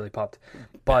podcast. I'm really pumped.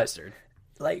 But, Bastard.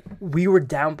 We were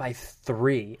down by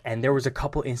 3, and there was a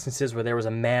couple instances where there was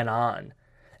a man on,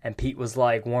 and Pete was,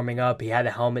 warming up. He had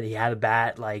a helmet. He had a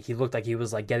bat. He looked like he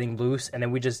was, getting loose, and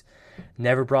then we just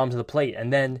never brought him to the plate.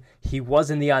 And then he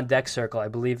was in the on-deck circle. I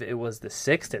believe it was the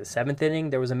 6th or the 7th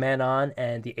inning. There was a man on,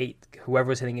 and the 8th, whoever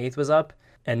was hitting 8th was up.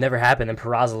 And never happened, and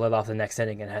Peraza led off the next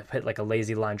inning and hit a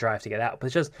lazy line drive to get out. But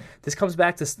it's just, this comes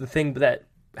back to the thing that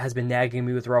has been nagging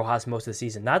me with Rojas most of the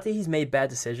season. Not that he's made bad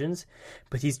decisions,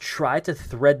 but he's tried to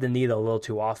thread the needle a little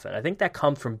too often. I think that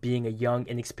comes from being a young,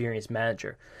 inexperienced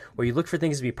manager, where you look for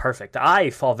things to be perfect. I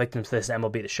fall victim to this in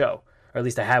MLB The Show. or at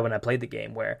least I had when I played the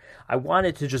game, where I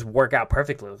wanted to just work out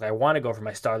perfectly. Like, I want to go from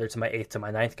my starter to my 8th to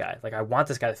my 9th guy. Like, I want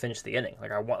this guy to finish the inning.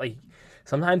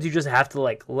 Sometimes you just have to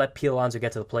let Pete Alonso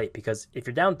get to the plate, because if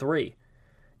you're down 3,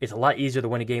 it's a lot easier to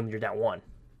win a game when you're down 1.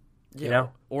 Yeah, you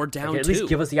know, or down 2. At least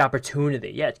give us the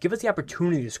opportunity. Yeah, give us the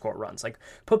opportunity to score runs. Like,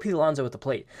 put Pete Alonso at the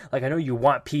plate. Like, I know you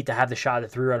want Pete to have the shot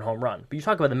at a 3-run home run, but you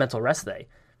talk about the mental rest day.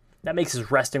 That makes his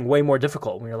resting way more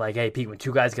difficult when you're like, hey, Pete, when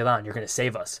 2 guys get on, you're going to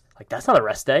save us. Like, that's not a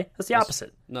rest day. That's the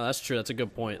opposite. No, that's true. That's a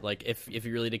good point. Like, if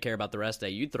you really did care about the rest day,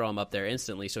 you'd throw him up there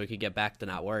instantly so he could get back to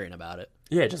not worrying about it.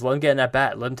 Yeah, just let him get in that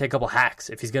bat. Let him take a couple hacks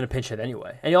if he's going to pinch hit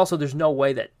anyway. And also, there's no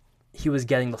way that he was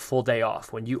getting the full day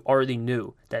off when you already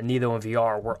knew that Nido and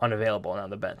VR were unavailable and on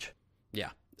the bench.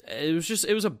 Yeah. It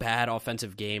was a bad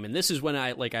offensive game, and this is when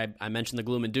I mentioned the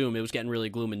gloom and doom. It was getting really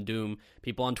gloom and doom.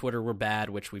 People on Twitter were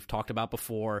bad, which we've talked about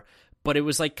before, but it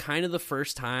was like kind of the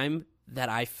first time that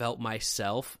I felt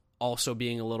myself also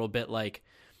being a little bit like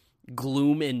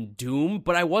gloom and doom,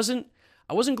 but I wasn't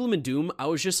gloom and doom. I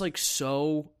was just like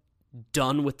so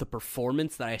done with the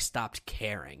performance that I stopped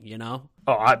caring, you know?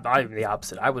 Oh, I'm the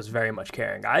opposite. I was very much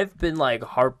caring. I've been like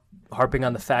harping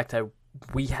on the fact that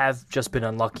we have just been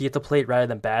unlucky at the plate rather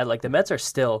than bad. Like, the Mets are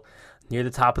still near the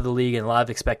top of the league in a lot of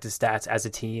expected stats as a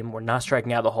team. We're not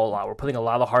striking out a whole lot. We're putting a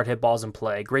lot of hard hit balls in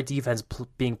play. Great defense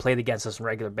being played against us on a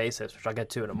regular basis, which I'll get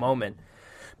to in a moment.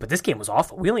 But this game was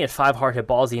awful. We only had 5 hard hit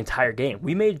balls the entire game.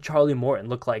 We made Charlie Morton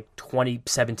look like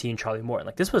 2017 Charlie Morton.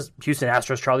 Like, this was Houston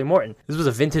Astros Charlie Morton. This was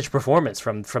a vintage performance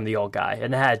from the old guy.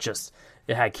 And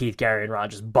it had Keith, Gary, and Ron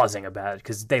just buzzing about it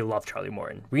because they love Charlie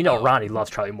Morton. We know Ronnie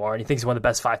loves Charlie Morton. He thinks he's one of the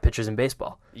best 5 pitchers in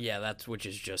baseball. Yeah, which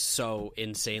is just so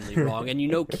insanely wrong. And you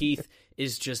know Keith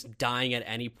is just dying at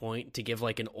any point to give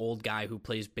like an old guy who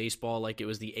plays baseball like it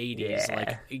was the 80s. Yeah.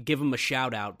 Like, give him a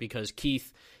shout out, because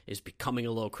Keith is becoming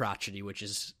a little crotchety, which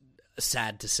is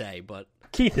sad to say, but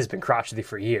Keith has been crotchety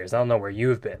for years. I don't know where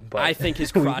you've been, but I think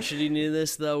his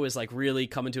crotchetiness though is like really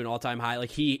coming to an all-time high. Like,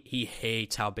 he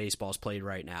hates how baseball's played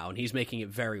right now, and he's making it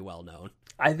very well known.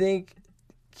 I think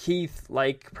Keith,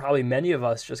 like probably many of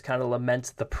us, just kind of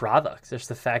laments the product. Just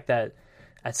the fact that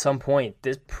at some point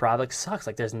this product sucks.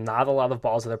 Like, there's not a lot of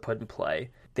balls that are put in play.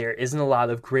 There isn't a lot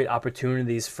of great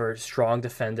opportunities for strong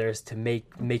defenders to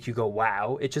make you go,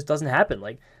 wow. It just doesn't happen.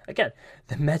 Like, again,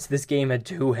 the Mets this game had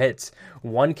 2 hits.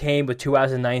 One came with 2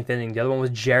 outs in the 9th inning. The other one was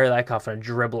Jared Eichhoff on a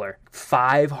dribbler.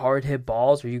 5 hard hit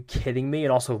balls? Are you kidding me?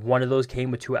 And also one of those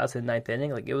came with 2 outs in the 9th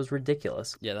inning. Like, it was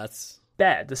ridiculous. Yeah, that's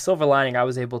bad. The silver lining I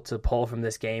was able to pull from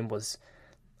this game was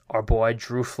our boy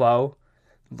Drew Flo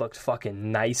looked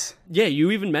fucking nice. Yeah,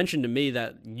 you even mentioned to me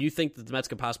that you think that the Mets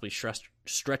could possibly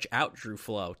stretch out Drew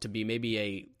Flo to be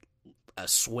maybe a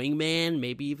swing man,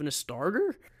 maybe even a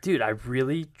starter. Dude, I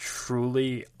really,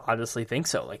 truly, honestly think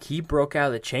so. Like, he broke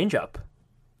out a changeup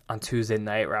on Tuesday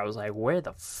night where I was like, where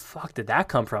the fuck did that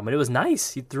come from? And it was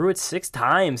nice. He threw it 6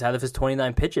 times out of his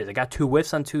 29 pitches. It got 2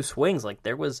 whiffs on 2 swings. Like,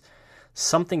 there was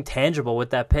something tangible with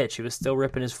that pitch. He was still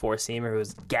ripping his 4-seamer. He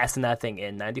was gassing that thing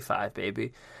in. 95,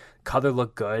 baby. Color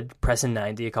looked good, pressing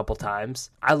 90 a couple times.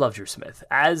 I love Drew Smith.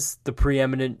 As the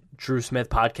preeminent Drew Smith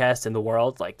podcast in the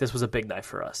world, like, this was a big night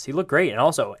for us. He looked great. And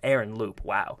also, Aaron Loop,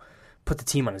 wow. Put the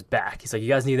team on his back. He's like, you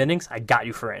guys need innings? I got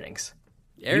you for innings.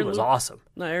 He was awesome.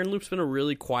 No, Aaron Loop's been a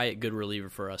really quiet, good reliever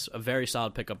for us. A very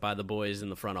solid pickup by the boys in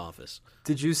the front office.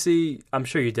 Did you see, I'm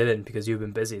sure you didn't because you've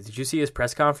been busy, did you see his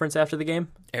press conference after the game?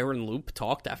 Aaron Loop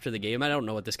talked after the game? I don't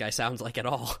know what this guy sounds like at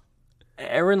all.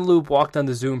 Aaron Loop walked on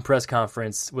the Zoom press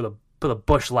conference with a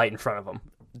Busch Light in front of him.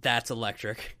 That's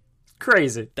electric.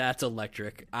 Crazy. That's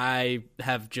electric. I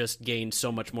have just gained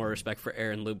so much more respect for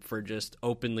Aaron Loop for just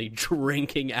openly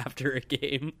drinking after a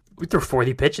game. We threw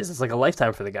 40 pitches. It's like a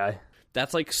lifetime for the guy.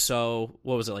 That's like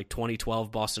what was it, like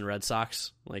 2012 Boston Red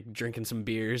Sox? Like drinking some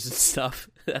beers and stuff.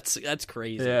 That's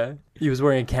crazy. Yeah. He was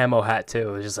wearing a camo hat too.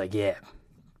 It was just like, yeah,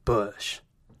 Busch,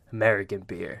 American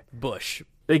beer. Busch.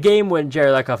 The game when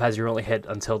Jared Eichhoff has your only hit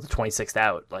until the 26th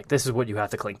out, like, this is what you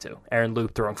have to cling to. Aaron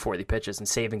Loop throwing 40 pitches and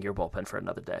saving your bullpen for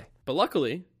another day. But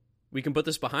luckily, we can put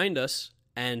this behind us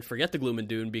and forget the gloom and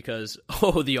doom because,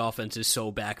 the offense is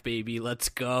so back, baby. Let's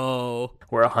go.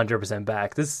 We're 100%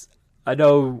 back. I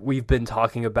know we've been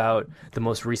talking about the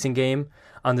most recent game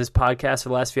on this podcast for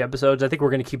the last few episodes. I think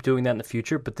we're going to keep doing that in the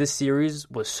future, but this series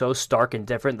was so stark and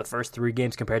different, the first 3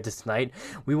 games compared to tonight.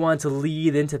 We wanted to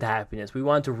lead into the happiness. We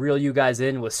wanted to reel you guys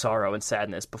in with sorrow and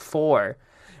sadness before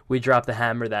we drop the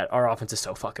hammer that our offense is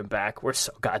so fucking back. We're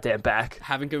so goddamn back.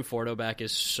 Having Conforto back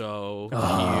is so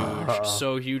huge.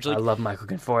 So huge. Like, I love Michael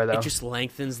Conforto. It just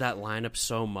lengthens that lineup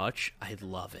so much. I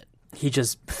love it. He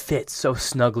just fits so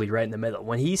snugly right in the middle.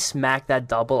 When he smacked that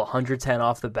double 110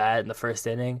 off the bat in the first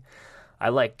inning, I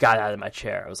got out of my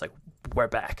chair. I was like, we're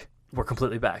back. We're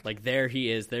completely back. Like, there he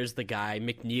is. There's the guy.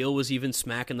 McNeil was even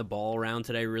smacking the ball around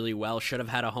today really well. Should have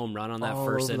had a home run on that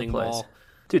first inning ball.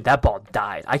 Dude, that ball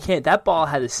died. That ball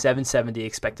had a 770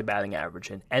 expected batting average,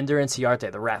 and Ender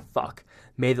Inciarte, the rat fuck,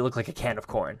 made it look like a can of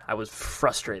corn. I was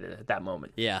frustrated at that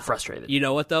moment. Yeah. Frustrated. You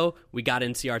know what, though? We got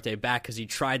Inciarte back because he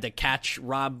tried to catch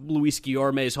Luis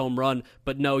Guillorme's home run,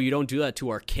 but no, you don't do that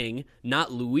to our king.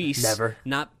 Not Luis. Never.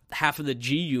 Not half of the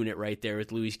G unit right there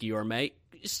with Luis Guillorme.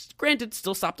 Granted,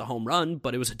 still stopped a home run,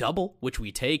 but it was a double, which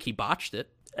we take. He botched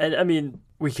it. And, I mean,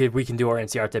 we can do our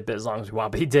Inciarte bit as long as we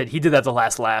want, but he did that the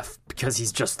last laugh because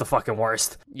he's just the fucking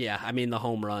worst. Yeah, I mean, the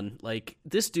home run. Like,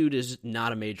 this dude is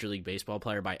not a Major League Baseball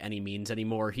player by any means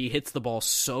anymore. He hits the ball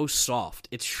so soft.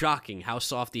 It's shocking how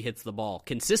soft he hits the ball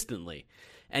consistently.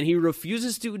 And he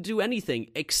refuses to do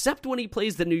anything except when he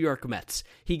plays the New York Mets.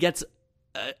 He gets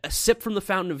a sip from the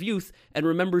fountain of youth and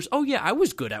remembers, oh yeah, I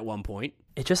was good at one point.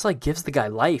 It just like gives the guy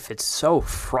life. It's so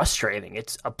frustrating.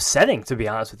 It's upsetting, to be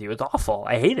honest with you. It's awful.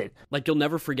 I hate it. Like, you'll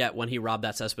never forget when he robbed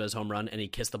that Cespedes home run and he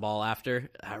kissed the ball after.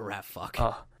 Rat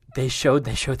fuck. They showed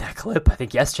that clip, I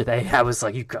think, yesterday. I was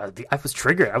like, I was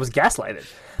triggered. I was gaslighted.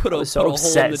 Put a hole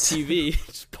in the TV.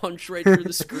 Just punch right through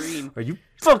the screen. Are you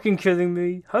fucking kidding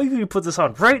me? How can you put this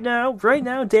on right now? Right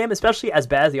now? Damn, especially as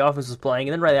bad as the offense was playing.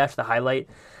 And then right after the highlight,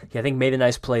 he, I think, made a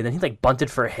nice play. Then he, like, bunted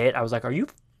for a hit. I was like, are you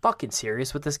fucking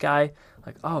serious with this guy?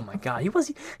 Like, oh my god,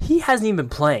 he hasn't even been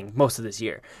playing most of this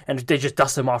year, and they just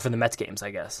dust him off in the Mets games,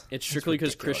 I guess. It's strictly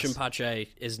because Christian Pache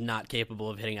is not capable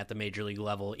of hitting at the major league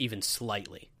level even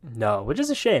slightly. No, which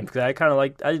is a shame because I kind of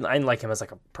I didn't like him as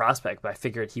like a prospect, but I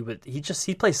figured he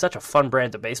plays such a fun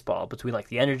brand of baseball between like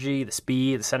the energy, the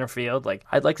speed, the center field. Like,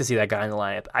 I'd like to see that guy in the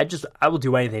lineup. I will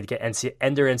do anything to get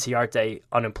Ender Inciarte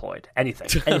unemployed.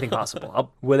 Anything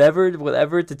possible.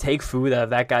 Whatever to take food out of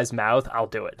that guy's mouth, I'll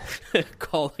do it.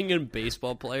 Calling him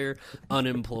baseball player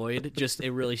unemployed,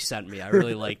 it really sent me. I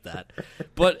really like that.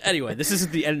 But anyway, this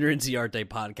isn't the Ender Inciarte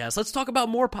podcast. Let's talk about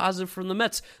more positive from the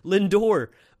Mets. Lindor,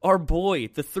 our boy,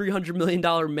 the $300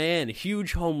 million man,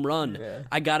 huge home run. Yeah.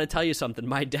 I gotta tell you something.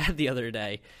 My dad the other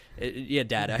day,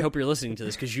 Dad, I hope you're listening to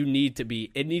this because it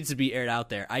needs to be aired out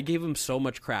there. I gave him so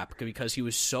much crap because he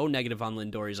was so negative on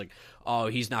Lindor. He's like, oh,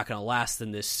 he's not going to last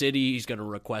in this city. He's going to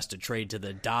request a trade to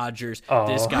the Dodgers. Oh.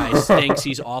 This guy stinks.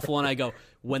 He's awful. And I go,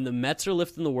 when the Mets are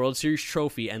lifting the World Series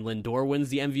trophy and Lindor wins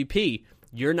the MVP,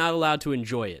 you're not allowed to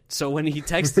enjoy it. So when he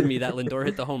texted me that Lindor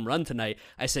hit the home run tonight,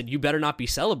 I said, you better not be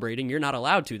celebrating. You're not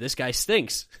allowed to. This guy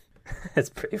stinks. It's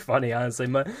pretty funny, honestly.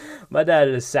 My dad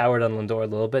is soured on Lindor a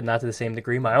little bit, not to the same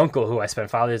degree. My uncle, who I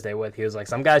spent Father's Day with, he was like,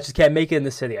 some guys just can't make it in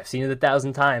the city. I've seen it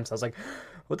 1,000 times. I was like,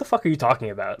 what the fuck are you talking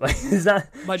about? Like, is that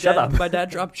shut up. My dad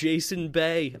dropped Jason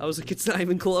Bay. I was like, it's not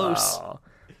even close. Oh,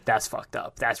 that's fucked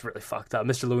up. That's really fucked up.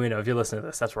 Mr. Luino, if you're listening to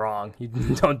this, that's wrong. You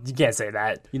can't say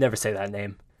that. You never say that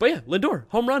name. But yeah, Lindor,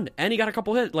 home run, and he got a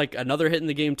couple hits, like another hit in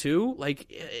the game too.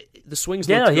 Like, the swings.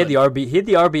 Yeah, no, he had the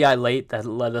RBI late that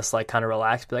let us like kind of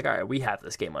relax. Be like, all right, we have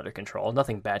this game under control.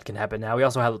 Nothing bad can happen now. We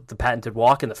also have the patented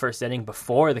walk in the first inning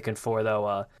before the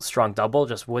Conforto strong double.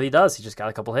 Just what he does. He just got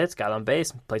a couple hits, got on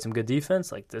base, played some good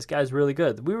defense. Like, this guy's really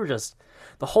good.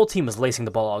 The whole team was lacing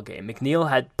the ball all game. McNeil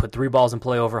had put 3 balls in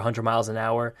play over 100 miles an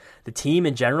hour. The team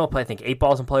in general played, I think, 8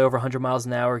 balls in play over 100 miles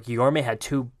an hour. Guillorme had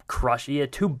 2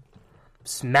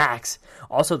 smacks.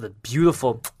 Also, the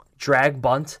beautiful drag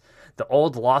bunt, the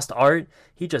old lost art.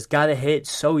 He just got a hit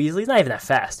so easily. He's not even that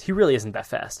fast. He really isn't that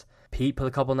fast. Pete put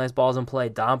a couple nice balls in play.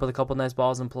 Dom put a couple nice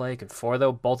balls in play.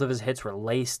 Conforto, both of his hits were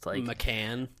laced. Like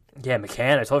McCann. Yeah,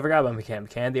 McCann. I totally forgot about McCann.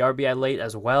 McCann, the RBI late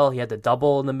as well. He had the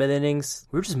double in the mid-innings.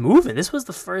 We were just moving. This was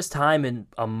the first time in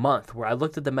a month where I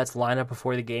looked at the Mets lineup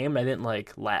before the game and I didn't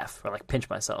like laugh or like pinch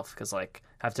myself because like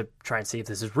I have to try and see if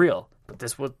this is real. But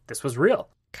this was real.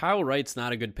 Kyle Wright's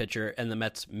not a good pitcher, and the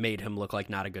Mets made him look like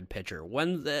not a good pitcher.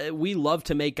 We love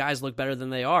to make guys look better than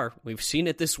they are. We've seen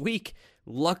it this week.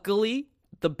 Luckily,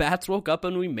 the bats woke up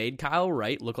and we made Kyle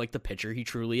Wright look like the pitcher he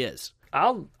truly is.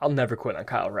 I'll never quit on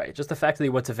Kyle Wright. Just the fact that he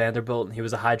went to Vanderbilt and he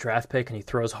was a high draft pick and he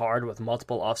throws hard with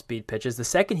multiple off-speed pitches. The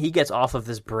second he gets off of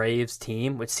this Braves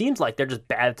team, which seems like they're just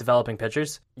bad at developing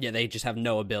pitchers. Yeah, they just have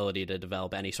no ability to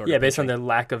develop any sort of pitching. Based on their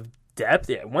lack of depth.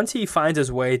 Yeah, once he finds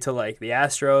his way to like the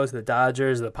Astros, the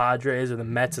Dodgers, the Padres, or the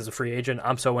Mets as a free agent,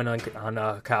 I'm so in on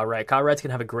Kyle Wright. Kyle Wright's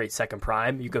gonna have a great second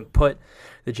prime. You can put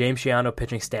the James Shiano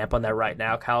pitching stamp on that right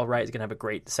now. Kyle Wright is gonna have a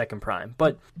great second prime.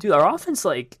 But dude, our offense,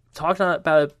 like, talked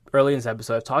about it early in this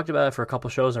episode. I've talked about it for a couple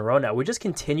shows in a row now. We just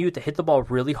continue to hit the ball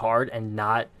really hard and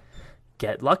not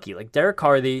get lucky. Like Derek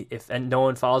Carthy, and no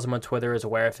one follows him on Twitter, is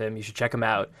aware of him, you should check him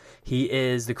out. He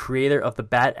is the creator of the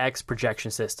BAT-X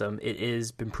projection system. It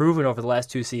has been proven over the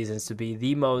last 2 seasons to be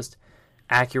the most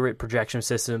accurate projection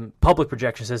system, public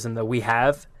projection system that we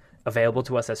have available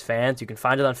to us as fans. You can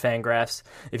find it on Fangraphs.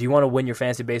 If you want to win your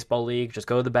fantasy baseball league, just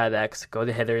go to the Bad X, go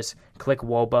to Hitters, click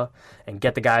WOBA, and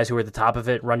get the guys who are at the top of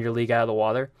it, run your league out of the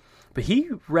water. But he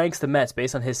ranks the Mets,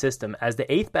 based on his system, as the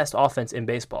 8th best offense in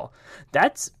baseball.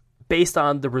 That's based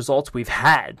on the results we've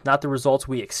had, not the results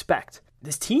we expect.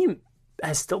 This team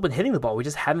has still been hitting the ball. We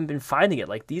just haven't been finding it.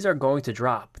 Like, these are going to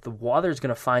drop. The water is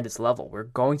going to find its level. We're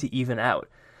going to even out.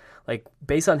 Like,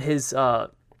 based on his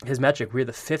metric, we're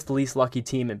the 5th least lucky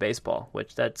team in baseball,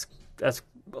 which that's a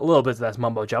little bit, that's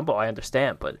mumbo jumbo, I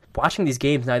understand. But watching these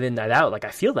games night in, night out, like,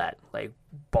 I feel that. Like,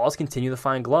 balls continue to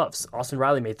find gloves. Austin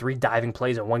Riley made 3 diving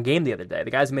plays in one game the other day.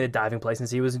 The guy's made a diving play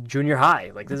since he was in junior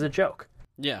high. Like, this is a joke.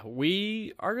 Yeah,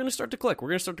 we are going to start to click. We're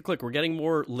going to start to click. We're getting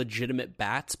more legitimate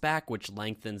bats back, which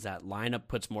lengthens that lineup,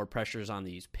 puts more pressures on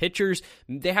these pitchers.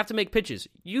 They have to make pitches.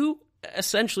 You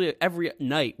essentially every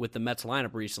night with the Mets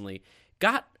lineup recently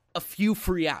got a few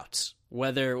free outs,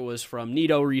 whether it was from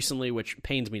Nito recently, which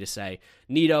pains me to say.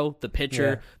 Nito, the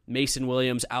pitcher, Mason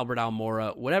Williams, Albert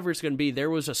Almora, whatever it's going to be,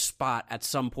 there was a spot at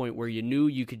some point where you knew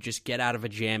you could just get out of a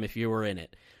jam if you were in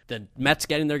it. The Mets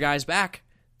getting their guys back,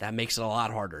 that makes it a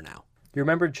lot harder now. You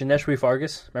remember Janeshwi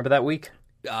Fargas? Remember that week?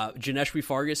 Janeshwi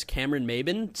Fargas, Cameron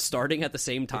Maybin starting at the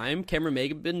same time. Cameron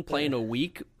Maybin playing a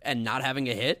week and not having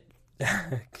a hit.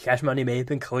 Cash Money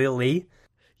Maybin, Khalil Lee.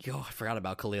 Yo, I forgot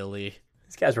about Khalil Lee.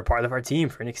 These guys were part of our team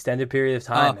for an extended period of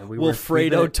time. And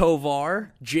Wilfredo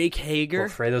Tovar, Jake Hager.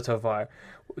 Wilfredo Tovar.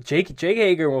 Jake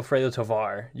Hager and Wilfredo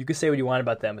Tovar, you can say what you want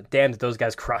about them, but damn, did those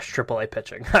guys crush AAA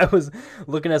pitching. I was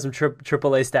looking at some AAA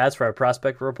stats for our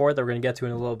prospect report that we're going to get to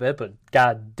in a little bit, but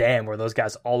god damn, were those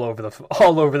guys all over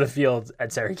the field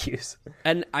at Syracuse.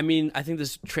 And, I mean, I think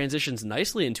this transitions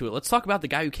nicely into it. Let's talk about the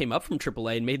guy who came up from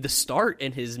AAA and made the start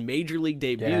in his Major League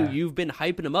debut. Yeah. You've been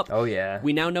hyping him up. Oh, yeah.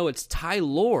 We now know it's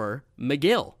Tylor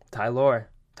Megill. Tylor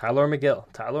Megill.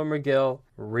 Tylor Megill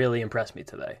really impressed me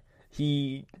today.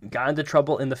 He got into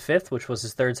trouble in the 5th, which was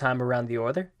his 3rd time around the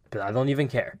order, but I don't even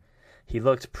care. He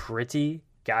looked pretty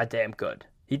goddamn good.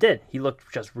 He did. He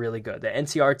looked just really good. The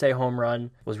Enciarte home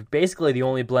run was basically the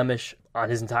only blemish on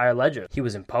his entire ledger. He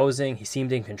was imposing. He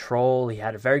seemed in control. He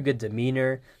had a very good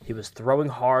demeanor. He was throwing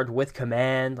hard with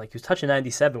command. Like, he was touching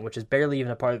 97, which is barely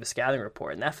even a part of the scouting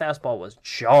report. And that fastball was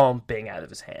jumping out of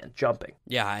his hand. Jumping.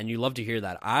 Yeah, and you love to hear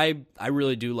that. I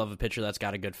really do love a pitcher that's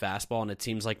got a good fastball, and it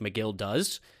seems like Megill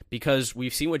does, because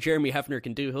we've seen what Jeremy Hefner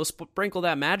can do. He'll sprinkle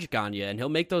that magic on you, and he'll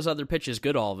make those other pitches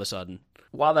good all of a sudden.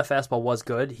 While that fastball was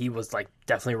good, he was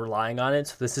definitely relying on it.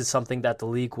 So this is something that the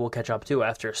league will catch up to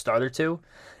after a start or two.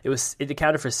 It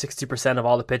accounted for 60% of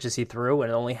all the pitches he threw, and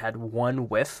it only had 1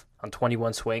 whiff on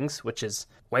 21 swings, which is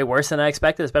way worse than I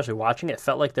expected, especially watching it. It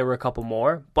felt like there were a couple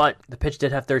more, but the pitch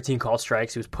did have 13 called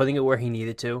strikes. He was putting it where he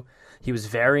needed to. He was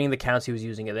varying the counts he was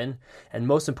using it in, and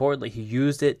most importantly, he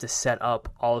used it to set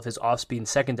up all of his off-speed and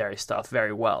secondary stuff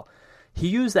very well. He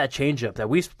used that changeup that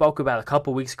we spoke about a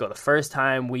couple weeks ago, the first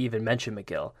time we even mentioned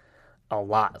Megill, a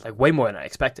lot, way more than I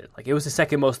expected. It was the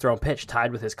 2nd most thrown pitch,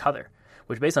 tied with his cutter,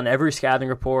 which based on every scouting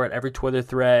report, every Twitter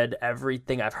thread,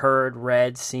 everything I've heard,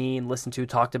 read, seen, listened to,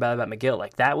 talked about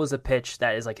Megill, that was a pitch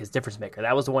that is his difference maker.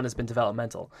 That was the one that's been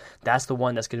developmental. That's the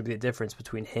one that's going to be the difference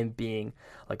between him being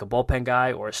a bullpen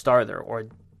guy or a starter, or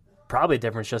probably a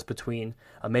difference just between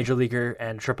a major leaguer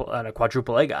and a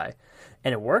quadruple A guy.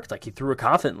 And it worked. He threw it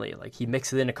confidently. He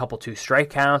mixed it in a couple 2 strike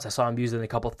counts. I saw him use it in a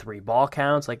couple 3 ball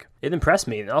counts. It impressed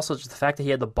me. And also just the fact that he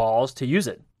had the balls to use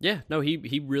it. Yeah, no,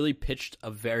 he really pitched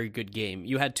a very good game.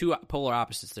 You had 2 polar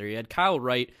opposites there. You had Kyle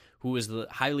Wright, who is the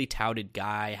highly touted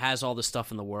guy, has all the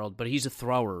stuff in the world, but he's a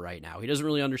thrower right now. He doesn't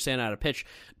really understand how to pitch.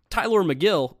 Tylor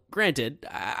Megill, granted,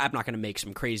 I'm not going to make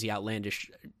some crazy outlandish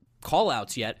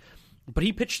call-outs yet, but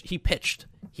he pitched.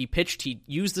 He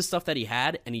used the stuff that he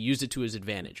had, and he used it to his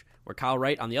advantage. Where Kyle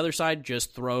Wright, on the other side,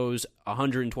 just throws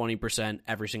 120%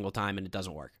 every single time, and it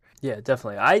doesn't work. Yeah,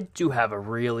 definitely. I do have a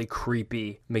really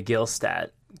creepy Megill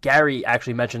stat. Gary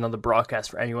actually mentioned on the broadcast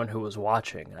for anyone who was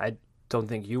watching. I don't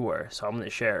think you were, so I'm going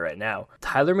to share it right now.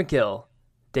 Tylor Megill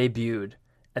debuted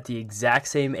at the exact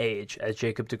same age as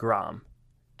Jacob deGrom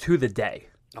to the day.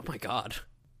 Oh, my God.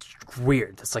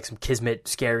 Weird. It's some kismet,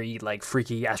 scary,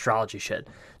 freaky astrology shit.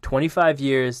 25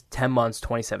 years, 10 months,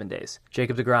 27 days.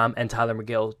 Jacob deGrom and Tylor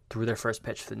Megill threw their first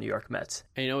pitch for the New York Mets.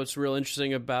 And you know what's real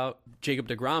interesting about Jacob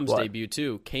deGrom's debut,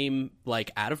 too? Came,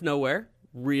 out of nowhere.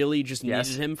 Really just needed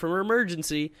him from an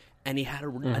emergency. And he had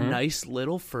a nice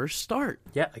little first start.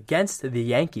 Yeah, against the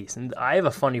Yankees. And I have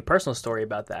a funny personal story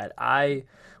about that. I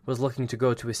was looking to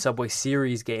go to a Subway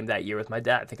Series game that year with my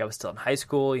dad. I think I was still in high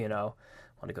school,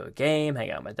 want to go to a game,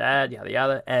 hang out with my dad, yada,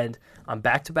 yada. And on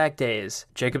back-to-back days,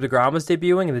 Jacob deGrom was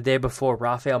debuting, and the day before,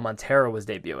 Rafael Montero was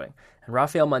debuting. And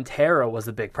Rafael Montero was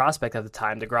the big prospect at the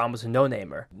time. deGrom was a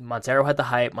no-namer. Montero had the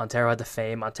hype. Montero had the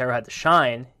fame. Montero had the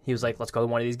shine. He was like, let's go to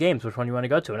one of these games. Which one do you want to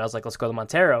go to? And I was like, let's go to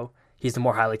Montero. He's the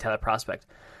more highly touted prospect.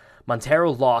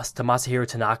 Montero lost to Masahiro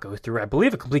Tanaka, who threw, I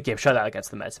believe, a complete game shutout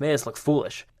against the Mets. It made us look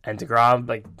foolish. And deGrom,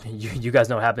 like, you guys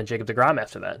know what happened to Jacob deGrom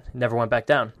after that. He never went back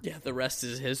down. Yeah, the rest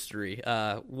is history.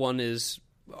 One is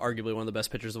arguably one of the best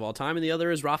pitchers of all time, and the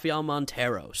other is Rafael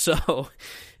Montero. So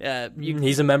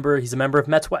he's a member of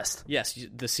Mets West. Yes,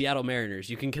 the Seattle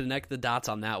Mariners. You can connect the dots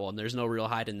on that one. There's no real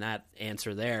hiding that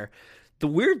answer there. The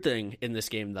weird thing in this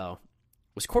game, though,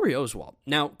 was Corey Oswalt.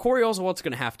 Now, Corey Oswalt's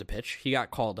going to have to pitch. He got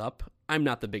called up. I'm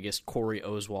not the biggest Corey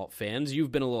Oswalt fans.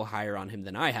 You've been a little higher on him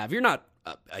than I have. You're not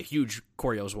a huge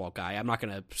Corey Oswalt guy. I'm not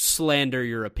going to slander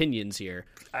your opinions here.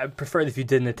 I prefer if you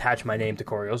didn't attach my name to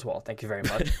Corey Oswalt. Thank you very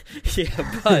much.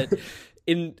 Yeah, but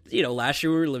last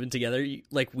year we were living together,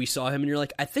 like we saw him and you're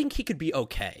like, I think he could be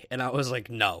okay. And I was like,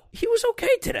 no, he was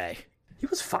okay today. He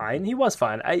was fine. He was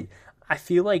fine. I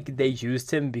feel like they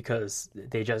used him because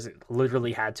they just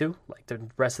literally had to. Like the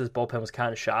rest of this bullpen was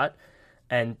kind of shot.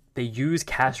 And they used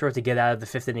Castro to get out of the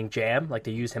fifth inning jam. Like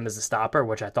they used him as a stopper,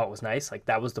 which I thought was nice. Like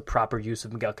that was the proper use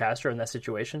of Miguel Castro in that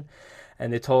situation.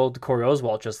 And they told Corey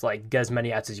Oswalt, just like, get as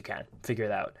many outs as you can. Figure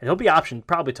it out. And he'll be optioned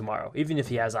probably tomorrow. Even if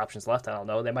he has options left, I don't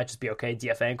know. They might just be okay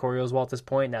DFAing Corey Oswalt at this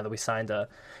point now that we signed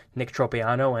Nick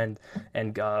Tropiano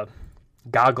and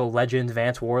Goggle legend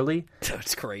Vance Worley.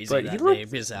 It's crazy but that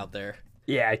name is out there.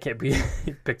 Yeah, I can't be.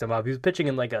 He picked him up. He was pitching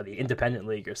in like the independent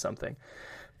league or something.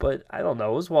 But I don't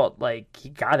know, Oswalt, like, he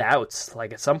got outs.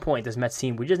 Like, at some point, this Mets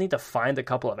team, we just need to find a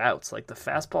couple of outs. Like, the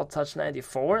fastball touched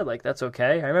 94, like, that's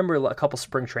okay. I remember a couple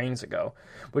spring trainings ago,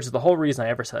 which is the whole reason I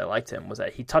ever said I liked him, was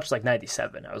that he touched, like,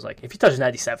 97. I was like, if he touches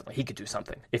 97, like, he could do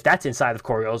something. If that's inside of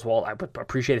Corey Oswalt, I would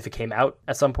appreciate if it came out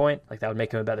at some point. Like, that would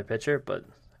make him a better pitcher, but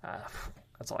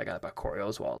that's all I got about Corey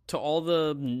Oswalt. To all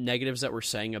the negatives that we're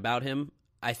saying about him,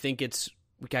 I think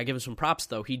we gotta give him some props,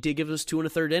 though. He did give us 2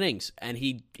 1/3 innings, and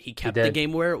he kept the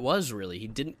game where it was, really. He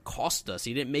didn't cost us.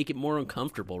 He didn't make it more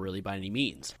uncomfortable, really, by any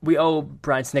means. We owe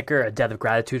Brian Snitker a debt of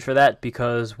gratitude for that,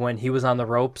 because when he was on the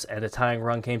ropes and a tying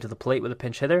run came to the plate with a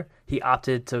pinch hitter, he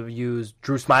opted to use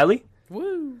Drew Smyly.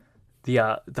 Woo!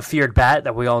 The feared bat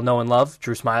that we all know and love,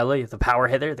 Drew Smyly, the power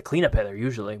hitter, the cleanup hitter,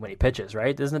 usually, when he pitches,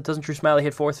 right? Doesn't Drew Smyly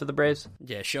hit fourth for the Braves?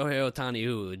 Yeah, Shohei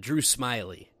Ohtani, Drew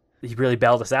Smyly. He really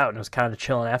bailed us out, and it was kind of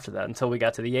chilling after that until we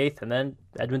got to the 8th, and then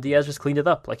Edwin Diaz just cleaned it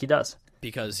up like he does.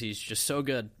 Because he's just so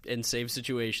good in save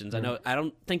situations. Mm-hmm. I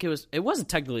don't think it wasn't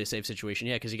technically a save situation,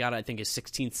 yeah, because he got, I think, his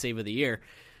 16th save of the year.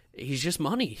 He's just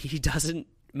money. He doesn't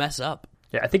mess up.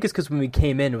 Yeah, I think it's because when we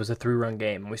came in, it was a 3-run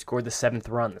game, and we scored the 7th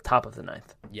run, the top of the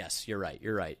 9th. Yes, you're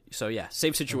right. So, yeah,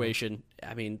 save situation.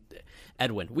 I mean,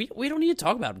 Edwin, we don't need to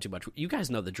talk about him too much. You guys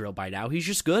know the drill by now. He's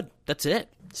just good. That's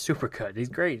it. Super good. He's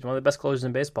great. He's one of the best closers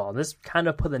in baseball. And this kind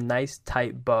of put a nice,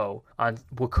 tight bow on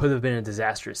what could have been a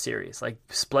disastrous series. Like,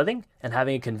 splitting and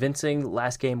having a convincing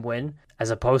last-game win, as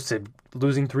opposed to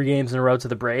losing 3 games in a row to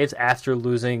the Braves after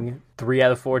losing 3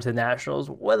 out of 4 to the Nationals,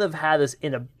 would have had us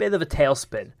in a bit of a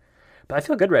tailspin. But I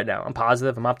feel good right now. I'm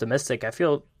positive. I'm optimistic. I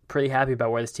feel pretty happy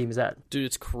about where this team is at. Dude,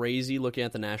 it's crazy looking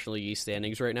at the National League East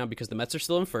standings right now because the Mets are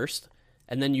still in first.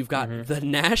 And then you've got the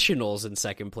Nationals in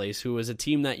second place, who was a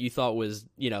team that you thought was,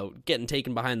 getting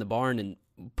taken behind the barn and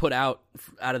put out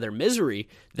of their misery.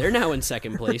 They're now in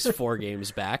second place, 4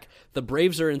 games back. The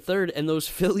Braves are in third, and those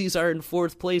Phillies are in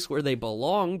 4th place where they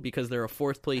belong because they're a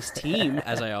 4th place team,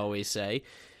 as I always say.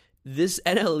 This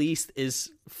NL East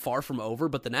is far from over,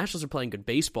 but the Nationals are playing good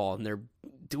baseball, and they're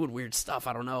doing weird stuff.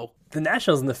 I don't know. The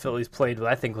Nationals and the Phillies played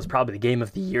what I think was probably the game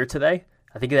of the year today.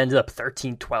 I think it ended up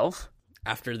 13-12.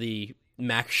 After the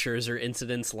Max Scherzer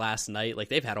incidents last night, like,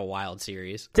 they've had a wild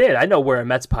series. I know we're a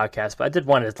Mets podcast, but I did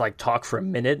want to talk for a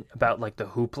minute about the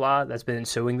hoopla that's been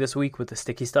ensuing this week with the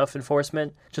sticky stuff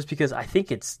enforcement, just because I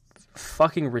think it's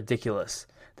fucking ridiculous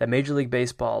that Major League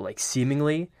Baseball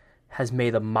seemingly has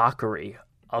made a mockery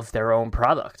of their own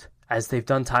product, as they've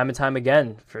done time and time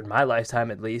again, for my lifetime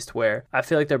at least, where I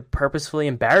feel like they're purposefully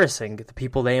embarrassing the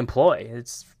people they employ.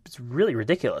 It's really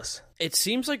ridiculous. It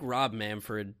seems like Rob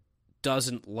Manfred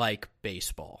doesn't like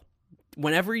baseball.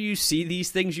 Whenever you see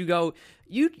these things, you go,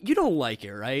 you don't like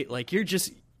it, right? Like,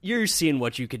 you're seeing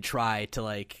what you could try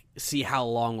to see how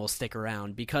long we'll stick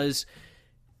around. Because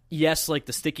yes,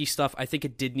 the sticky stuff, I think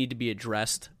it did need to be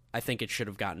addressed. I think it should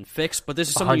have gotten fixed, but this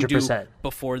is something 100%. You do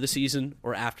before the season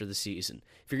or after the season.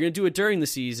 If you're going to do it during the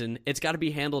season, it's got to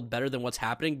be handled better than what's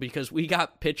happening, because we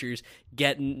got pitchers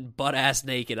getting butt-ass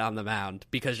naked on the mound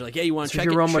because you're like, yeah, you want to check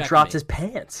it? Romo dropped his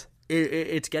pants.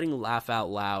 It's getting laugh out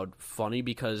loud funny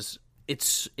because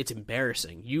it's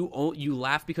embarrassing. You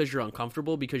laugh because you're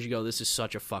uncomfortable because you go, this is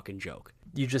such a fucking joke.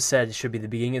 You just said it should be the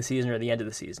beginning of the season or the end of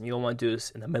the season. You don't want to do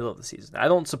this in the middle of the season. I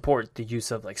don't support the use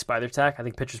of like spider tack. I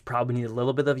think pitchers probably need a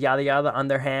little bit of yada yada on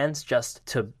their hands just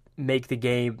to make the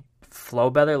game flow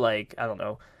better. Like, I don't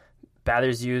know,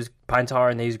 batters use pine tar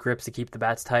and they use grips to keep the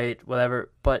bats tight,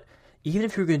 whatever. But even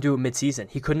if you were going to do it mid-season,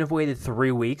 he couldn't have waited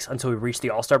 3 weeks until we reached the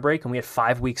All-Star break and we had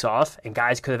 5 weeks off, and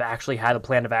guys could have actually had a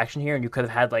plan of action here, and you could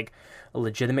have had like a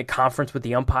legitimate conference with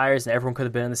the umpires and everyone could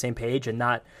have been on the same page and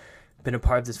not been a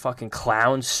part of this fucking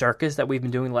clown circus that we've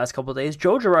been doing the last couple of days.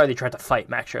 Joe Girardi tried to fight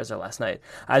Max Scherzer last night.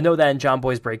 I know that in John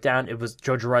Boy's breakdown, it was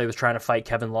Joe Girardi was trying to fight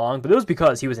Kevin Long, but it was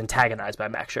because he was antagonized by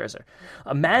Max Scherzer.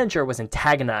 A manager was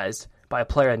antagonized by a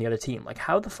player on the other team. Like,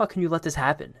 how the fuck can you let this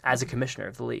happen as a commissioner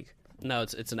of the league? No,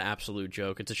 it's an absolute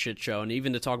joke. It's a shit show. And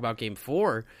even to talk about Game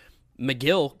 4,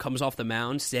 McGill comes off the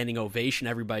mound, standing ovation,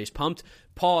 everybody's pumped.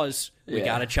 Pause. We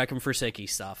gotta check him for sicky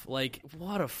stuff. Like,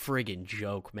 what a friggin'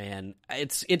 joke, man!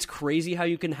 It's crazy how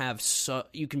you can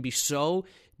be so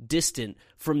distant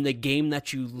from the game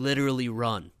that you literally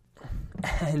run.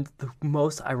 And the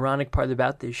most ironic part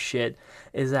about this shit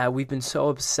is that we've been so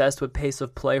obsessed with pace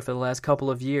of play for the last couple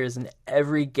of years, and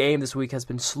every game this week has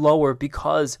been slower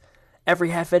because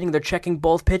every half inning, they're checking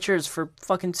both pitchers for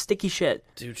fucking sticky shit.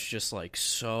 Dude's just like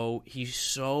he's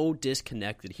so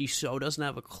disconnected. He so doesn't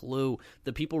have a clue.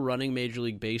 The people running Major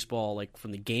League Baseball, like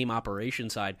from the game operation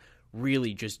side,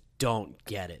 really just don't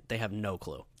get it. They have no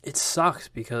clue. It sucks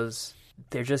because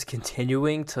they're just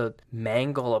continuing to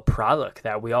mangle a product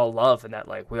that we all love and that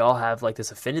like we all have like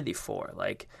this affinity for.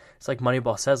 Like, it's like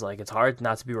Moneyball says, like, it's hard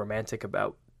not to be romantic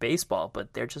about baseball,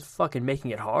 but they're just fucking making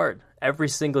it hard. Every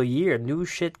single year, new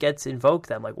shit gets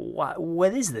invoked. I'm like,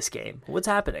 what is this game? What's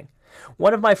happening?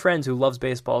 One of my friends who loves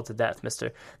baseball to death,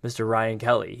 Mr. Ryan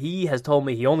Kelly, he has told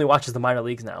me he only watches the minor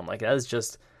leagues now. I'm like,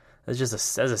 that's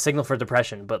a signal for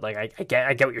depression. But like, I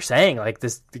get what you're saying. Like,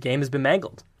 the game has been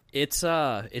mangled. It's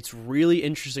really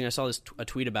interesting. I saw a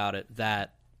tweet about it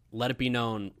that let it be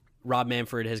known Rob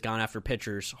Manfred has gone after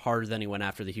pitchers harder than he went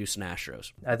after the Houston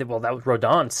Astros. I think, that was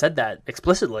Rodon said that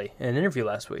explicitly in an interview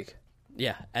last week.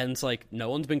 Yeah, and it's like, no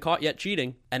one's been caught yet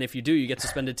cheating, and if you do, you get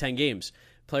suspended 10 games.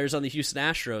 Players on the Houston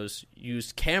Astros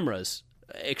used cameras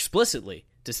explicitly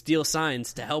to steal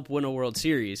signs to help win a World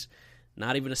Series.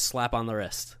 Not even a slap on the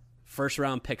wrist.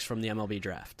 First-round picks from the MLB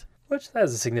draft. Which, that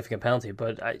is a significant penalty,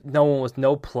 but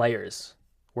no players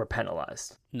were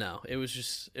penalized. No,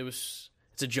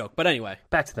 it's a joke. But anyway,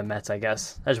 back to the Mets, I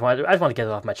guess. I just want to get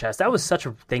it off my chest. That was such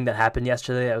a thing that happened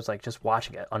yesterday. I was like just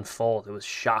watching it unfold. It was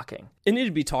shocking. It needed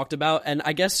to be talked about. And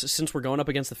I guess since we're going up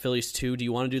against the Phillies too, do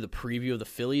you want to do the preview of the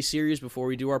Phillies series before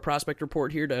we do our prospect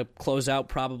report here to close out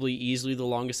probably easily the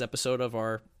longest episode of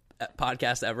our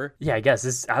podcast ever? Yeah, I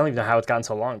guess. I don't even know how it's gotten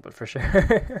so long, but for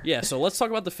sure. Yeah, so let's talk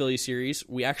about the Phillies series.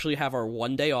 We actually have our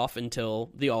 1 day off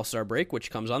until the All-Star break, which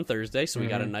comes on Thursday, so we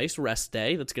got a nice rest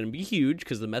day. That's going to be huge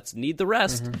because the Mets need the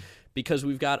rest because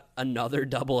we've got another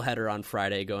doubleheader on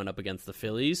Friday going up against the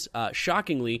Phillies.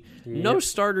 Shockingly, no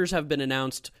starters have been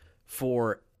announced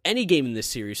for any game in this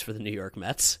series for the New York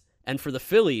Mets. And for the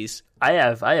Phillies, I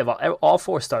have all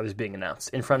 4 starters being announced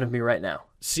in front of me right now.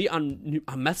 See, on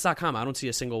Mets.com, I don't see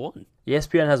a single one.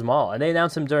 ESPN has them all, and they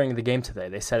announced them during the game today.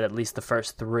 They said at least the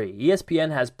first 3.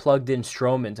 ESPN has plugged in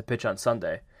Stroman to pitch on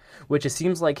Sunday, which it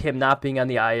seems like him not being on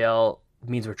the IL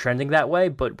means we're trending that way,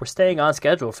 but we're staying on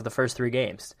schedule for the first 3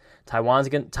 games. Taiwan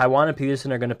and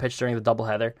Peterson are going to pitch during the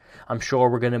doubleheader. I'm sure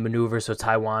we're going to maneuver so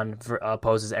Taiwan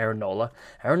opposes Aaron Nola.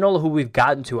 Aaron Nola, who we've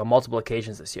gotten to on multiple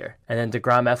occasions this year. And then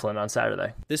DeGrom Eflin on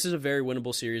Saturday. This is a very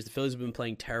winnable series. The Phillies have been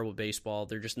playing terrible baseball.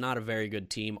 They're just not a very good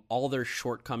team. All their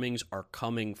shortcomings are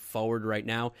coming forward right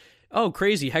now. Oh,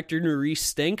 crazy. Hector Neris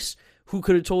stinks. Who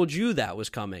could have told you that was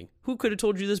coming? Who could have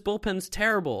told you this bullpen's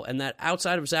terrible and that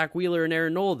outside of Zach Wheeler and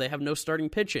Aaron Nola, they have no starting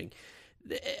pitching?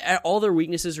 All their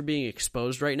weaknesses are being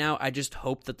exposed right now. I just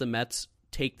hope that the Mets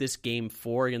take this Game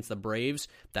 4 against the Braves,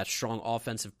 that strong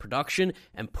offensive production,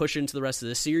 and push into the rest of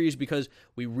the series because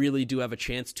we really do have a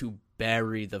chance to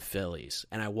bury the Phillies,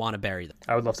 and I want to bury them.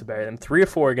 I would love to bury them. 3 or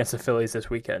 4 against the Phillies this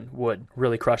weekend would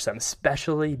really crush them,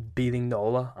 especially beating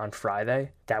Nola on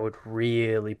Friday. That would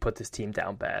really put this team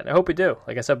down bad. I hope we do.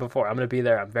 Like I said before, I'm going to be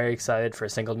there. I'm very excited for a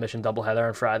single admission doubleheader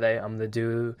on Friday. I'm going to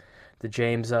do the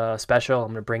James special. I'm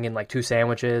going to bring in like 2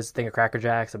 sandwiches, a thing of Cracker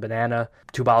Jacks, a banana,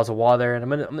 2 bottles of water, and I'm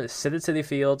going to sit at Citi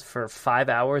Field for 5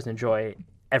 hours and enjoy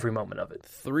every moment of it.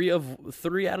 Three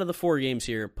out of the 4 games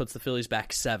here puts the Phillies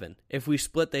back 7. If we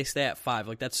split, they stay at 5.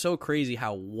 Like, that's so crazy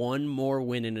how one more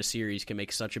win in a series can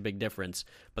make such a big difference.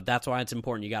 But that's why it's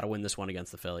important. You got to win this one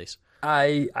against the Phillies.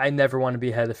 I never want to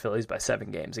be ahead of the Phillies by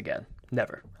 7 games again.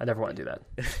 Never. I never want to do that.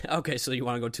 Okay, so you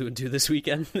want to go 2-2 this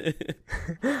weekend?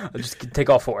 I'll just take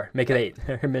all 4. Make it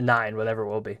 8 or 9, whatever it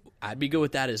will be. I'd be good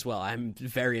with that as well. I'm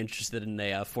very interested in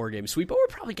a 4-game sweep, but we're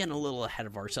probably getting a little ahead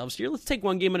of ourselves here. Let's take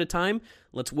one game at a time.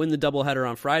 Let's win the doubleheader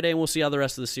on Friday, and we'll see how the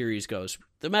rest of the series goes.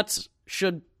 The Mets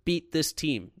should beat this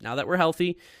team now that we're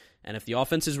healthy, and if the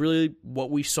offense is really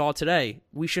what we saw today,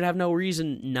 we should have no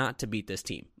reason not to beat this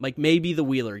team. Like maybe the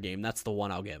Wheeler game, that's the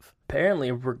one I'll give.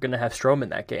 Apparently, we're going to have Stroman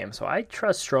that game, so I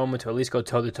trust Stroman to at least go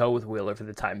toe-to-toe with Wheeler for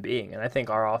the time being, and I think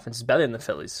our offense is better than the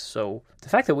Phillies. So the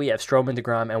fact that we have Stroman,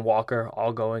 DeGrom, and Walker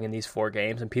all going in these 4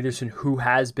 games, and Peterson, who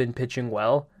has been pitching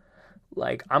well,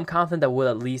 like I'm confident that we'll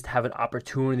at least have an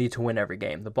opportunity to win every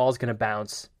game. The ball's going to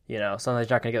bounce, sometimes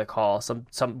you're not going to get a call,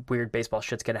 some weird baseball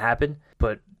shit's going to happen,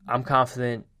 but I'm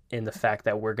confident in the fact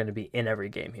that we're going to be in every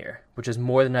game here, which is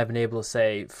more than I've been able to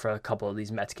say for a couple of these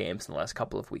Mets games in the last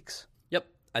couple of weeks. Yep.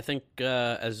 I think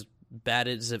as bad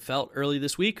as it felt early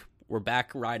this week, we're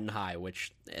back riding high,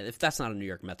 which if that's not a New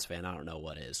York Mets fan, I don't know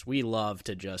what is. We love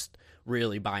to just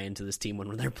really buy into this team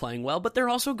when they're playing well, but they're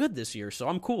also good this year, so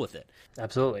I'm cool with it.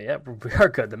 Absolutely. Yeah, we are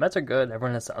good. The Mets are good.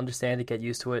 Everyone has to understand it, get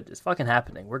used to it. It's fucking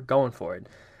happening. We're going for it.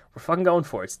 We're fucking going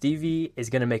for it. Stevie is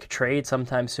going to make a trade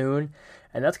sometime soon,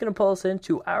 and that's going to pull us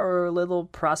into our little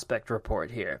prospect report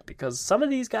here, because some of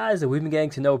these guys that we've been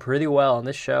getting to know pretty well on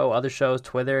this show, other shows,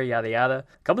 Twitter, yada yada,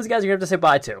 a couple of these guys are going to have to say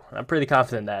bye to. I'm pretty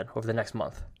confident in that over the next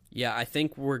month. Yeah, I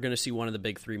think we're going to see one of the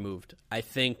big 3 moved. I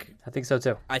think so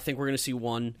too. I think we're going to see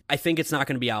one. I think it's not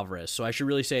going to be Alvarez, so I should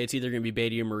really say it's either going to be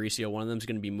Beatty or Mauricio. One of them is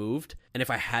going to be moved, and if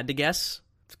I had to guess,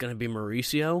 it's going to be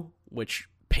Mauricio, which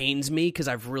pains me because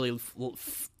I've really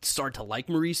started to like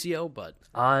Mauricio. But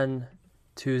on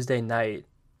Tuesday night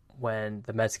when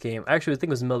the Mets game, actually I think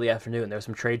it was the middle of the afternoon, there was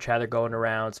some trade chatter going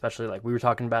around, especially like we were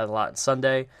talking about it a lot on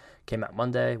Sunday, came out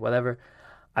Monday, whatever.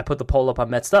 I put the poll up on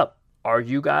Mets Up. Are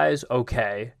you guys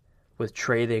okay with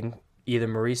trading either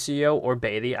Mauricio or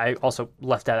Beatty? I also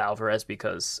left out Alvarez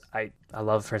because I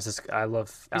love Francisco. I love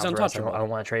he's Alvarez. Untouchable. I don't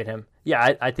want to trade him.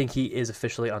 Yeah, I think he is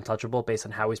officially untouchable based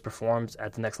on how he's performed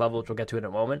at the next level, which we'll get to in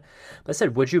a moment. But I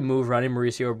said, would you move Ronnie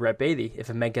Mauricio or Brett Beatty if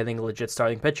it meant getting a legit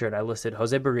starting pitcher? And I listed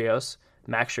Jose Barrios,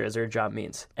 Max Scherzer, John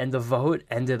Means. And the vote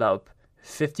ended up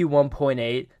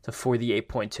 51.8 to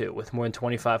 48.2 with more than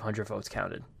 2,500 votes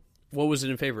counted. What was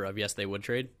it in favor of? Yes, they would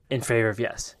trade? In favor of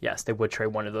yes. Yes, they would trade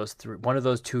one of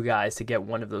those 2 guys to get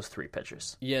one of those 3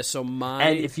 pitchers. Yeah, so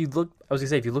And if you look,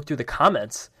 if you look through the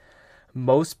comments,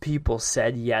 most people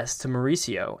said yes to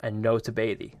Mauricio and no to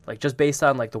Beatty. Like, just based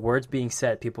on, like, the words being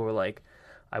said, people were like,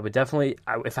 I would definitely,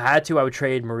 if I had to, I would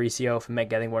trade Mauricio if it meant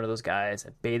getting one of those guys.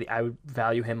 Beatty, I would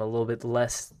value him a little bit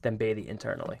less than Beatty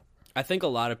internally. I think a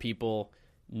lot of people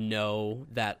know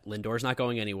that Lindor's not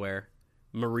going anywhere.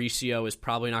 Mauricio is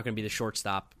probably not going to be the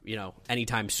shortstop,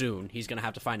 anytime soon. He's going to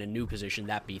have to find a new position,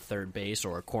 that be third base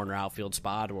or a corner outfield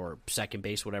spot or second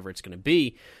base, whatever it's going to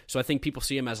be. So I think people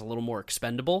see him as a little more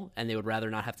expendable, and they would rather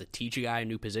not have to teach a guy a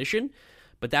new position.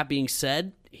 But that being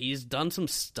said, he's done some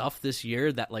stuff this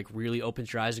year that like really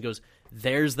opens your eyes and goes,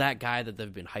 there's that guy that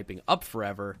they've been hyping up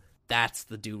forever. That's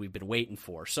the dude we've been waiting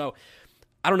for. So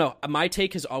I don't know. My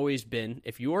take has always been,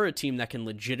 if you're a team that can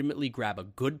legitimately grab a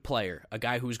good player, a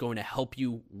guy who's going to help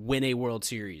you win a World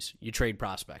Series, you trade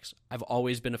prospects. I've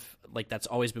always been that's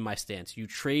always been my stance. You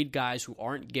trade guys who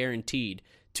aren't guaranteed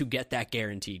to get that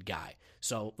guaranteed guy.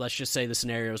 So let's just say the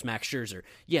scenario is Max Scherzer.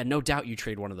 Yeah, no doubt you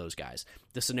trade one of those guys.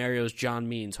 The scenario is John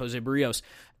Means, Jose Barrios.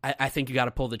 I think you got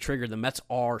to pull the trigger. The Mets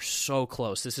are so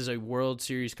close. This is a World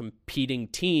Series competing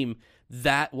team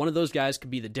that one of those guys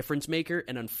could be the difference maker.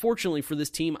 And unfortunately for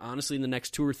this team, honestly, in the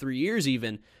next 2 or 3 years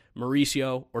even,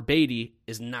 Mauricio or Beatty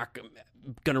is not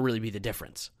going to really be the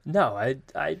difference. No,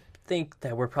 I think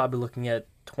that we're probably looking at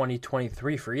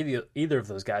 2023 for either of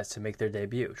those guys to make their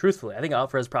debut. Truthfully, I think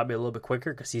Alvarez is probably a little bit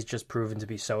quicker because he's just proven to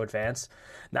be so advanced.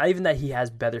 Not even that he has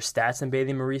better stats than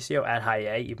Beatty and Mauricio at high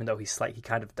A, even though he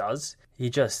kind of does.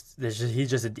 He's just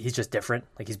different.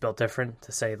 Like, he's built different,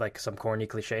 to say like some corny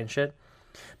cliche and shit.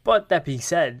 But that being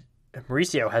said,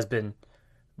 Mauricio has been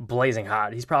blazing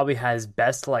hot. He's probably had his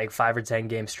best 5 or 10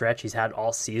 game stretch he's had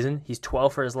all season. He's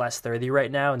 12 for his last 30 right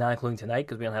now, not including tonight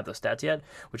because we don't have those stats yet,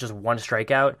 which is 1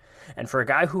 strikeout. And for a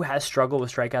guy who has struggled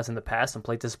with strikeouts in the past and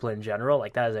plate discipline in general,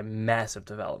 that is a massive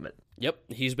development. Yep,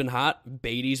 he's been hot.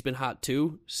 Beatty's been hot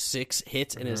too. 6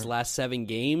 hits in his last 7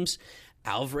 games.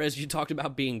 Alvarez, you talked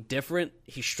about being different.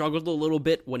 He struggled a little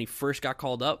bit when he first got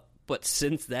called up, but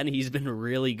since then he's been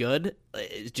really good.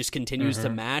 It just continues to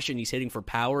mash, and he's hitting for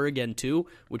power again too,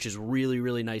 which is really,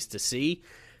 really nice to see.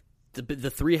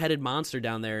 The three-headed monster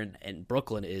down there in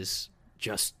Brooklyn is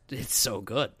just, it's so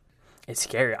good. It's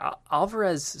scary.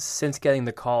 Alvarez, since getting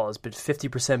the call, has been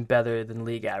 50% better than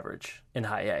league average in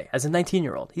high A. As a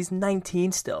 19-year-old. He's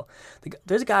 19 still.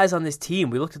 There's guys on this team.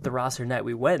 We looked at the roster net.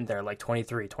 We went there like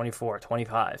 23, 24,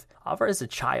 25. Alvarez is a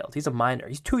child. He's a minor.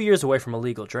 He's 2 years away from a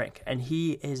legal drink. And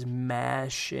he is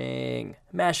mashing.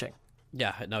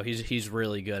 Yeah, no, he's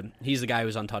really good. He's the guy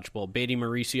who's untouchable. Beatty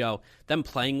Mauricio, them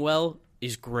playing well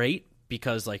is great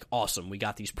because, like, awesome. We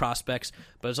got these prospects.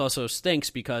 But it also stinks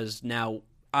because now,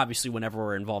 obviously, whenever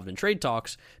we're involved in trade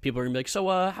talks, people are going to be like, so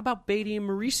how about Beatty and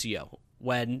Mauricio?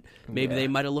 When maybe they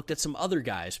might have looked at some other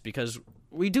guys, because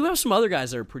we do have some other guys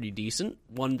that are pretty decent.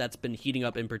 One that's been heating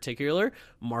up in particular,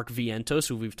 Mark Vientos,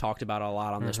 who we've talked about a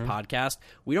lot on this podcast.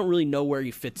 We don't really know where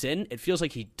he fits in. It feels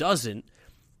like he doesn't.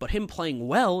 But him playing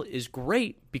well is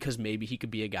great because maybe he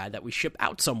could be a guy that we ship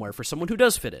out somewhere for someone who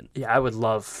does fit in. Yeah, I would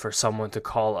love for someone to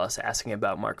call us asking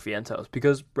about Mark Vientos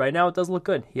because right now it does look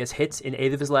good. He has hits in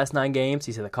 8 of his last 9 games.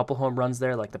 He's had a couple home runs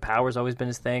there. Like, the power's always been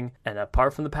his thing. And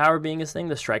apart from the power being his thing,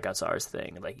 the strikeouts are his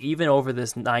thing. Like, even over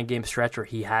this 9-game stretch where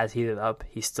he has heated up,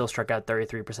 he still struck out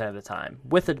 33% of the time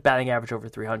with a batting average over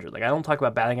 300. Like, I don't talk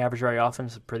about batting average very often.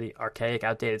 It's a pretty archaic,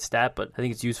 outdated stat, but I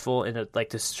think it's useful in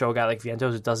to show a guy like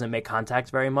Vientos who doesn't make contact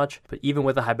very much. But even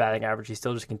with a high batting average, he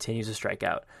still just continues to strike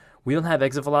out. We don't have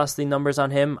exit velocity numbers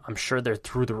on him. I'm sure they're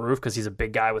through the roof because he's a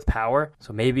big guy with power.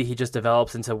 So maybe he just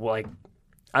develops into, like,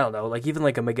 I don't know, like even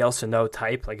like a Miguel Sano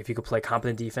type. Like, if you could play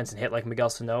competent defense and hit like Miguel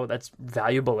Sano, that's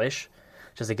valuable-ish.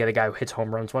 Just to get a guy who hits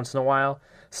home runs once in a while.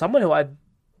 Someone who I'm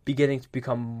beginning to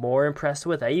become more impressed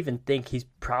with, I even think he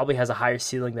probably has a higher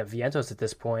ceiling than Vientos at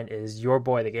this point, is your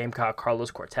boy, the Gamecock,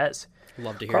 Carlos Cortez.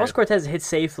 Love to hear Carlos it. Cortez hit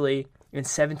safely in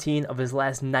 17 of his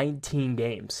last 19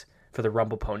 games for the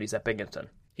Rumble Ponies at Binghamton.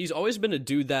 He's always been a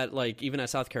dude that, like, even at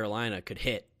South Carolina could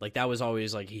hit. Like, that was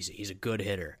always, like, he's a good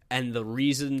hitter. And the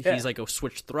reason he's, like, a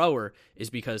switch thrower is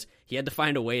because he had to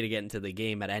find a way to get into the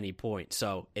game at any point.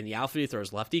 So, in the outfield, he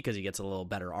throws lefty because he gets a little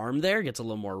better arm there, gets a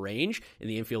little more range. In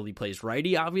the infield, he plays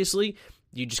righty, obviously.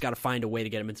 You just got to find a way to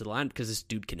get him into the line because this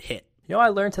dude can hit. You know what I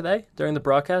learned today during the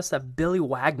broadcast? That Billy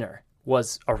Wagner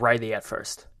was a righty at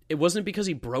first. It wasn't because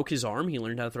he broke his arm he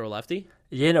learned how to throw lefty?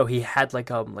 You know, he had like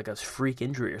a freak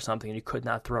injury or something, and he could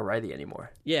not throw righty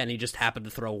anymore. Yeah, and he just happened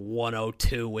to throw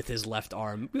 102 with his left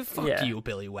arm. Fuck you,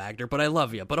 Billy Wagner, but I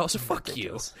love you. But also, fuck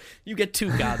Ridiculous. you. You get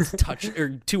 2 gods touch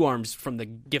or 2 arms from the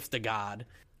gift of God.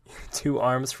 2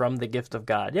 arms from the gift of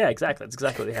God. Yeah, exactly. That's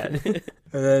exactly what he had.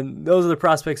 And then those are the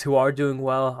prospects who are doing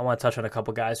well. I want to touch on a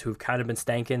couple guys who've kind of been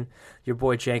stanking. Your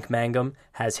boy Jank Mangum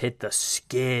has hit the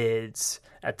skids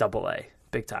at Double-A.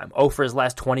 Big time. 0 for his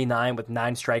last 29 with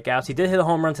 9 strikeouts. He did hit a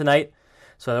home run tonight,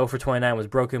 so that 0 for 29 was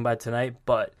broken by tonight,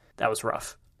 but that was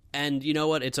rough. And you know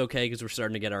what? It's okay because we're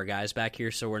starting to get our guys back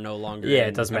here, so we're no longer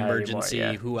it doesn't matter emergency.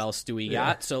 anymore, yeah. Who else do we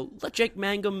got? So let Jake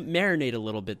Mangum marinate a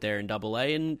little bit there in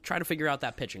Double-A and try to figure out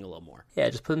that pitching a little more. Yeah,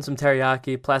 just put in some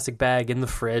teriyaki, plastic bag in the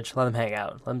fridge, let him hang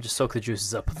out. Let him just soak the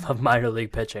juices up of minor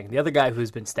league pitching. The other guy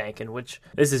who's been stanking, which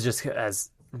this is just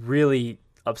has really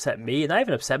upset me, and not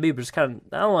even upset me, but just kind of,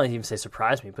 I don't want to even say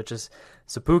surprised me, but just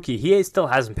Sapuki. He still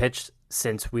hasn't pitched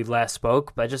since we last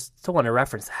spoke, but I just still want to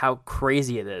reference how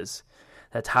crazy it is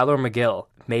that Tyler McGill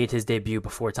made his debut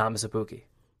before Thomas Sapuki.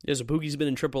 Yeah, Sapuki's been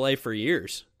in AAA for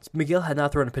years. McGill had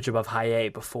not thrown a pitch above high A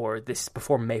before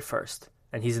May 1st,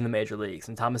 and he's in the major leagues,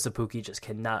 and Thomas Sapuki just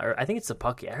cannot, or I think it's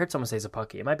Sapuki. I heard someone say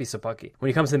Sapuki. It might be Sapuki. When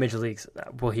he comes to the major leagues,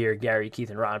 we'll hear Gary,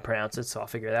 Keith, and Ron pronounce it, so I'll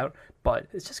figure it out. But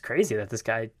it's just crazy that this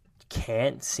guy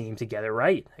can't seem to get it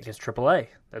right against AAA.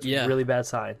 That's a really bad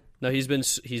sign. No, he's been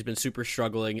super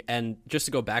struggling. And just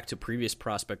to go back to previous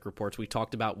prospect reports, we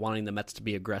talked about wanting the Mets to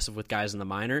be aggressive with guys in the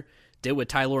minor. Did with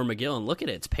Tyler McGill, and look at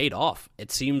it, it's paid off.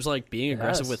 It seems like being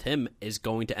aggressive with him is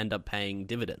going to end up paying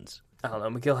dividends. I don't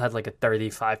know. McGill had like a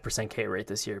 35% K rate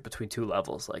this year between 2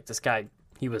 levels. Like, this guy,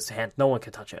 no one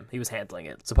could touch him. He was handling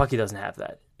it. Sapuki doesn't have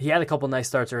that. He had a couple nice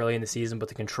starts early in the season, but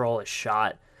the control is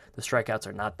shot. The strikeouts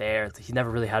are not there. He never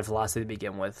really had velocity to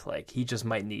begin with. Like, he just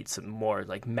might need some more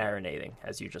like marinating,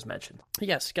 as you just mentioned.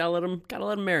 Yes, gotta let him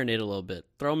marinate a little bit.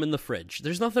 Throw him in the fridge.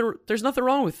 There's nothing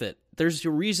wrong with it. There's a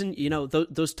reason,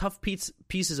 those tough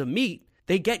pieces of meat,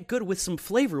 they get good with some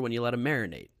flavor when you let them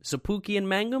marinate. Sapuki and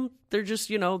Mangum, they're just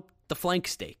the flank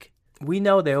steak. We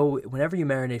know whenever you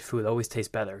marinate food, it always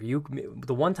tastes better.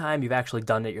 The one time you've actually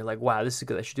done it, you're like, wow, this is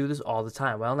good. I should do this all the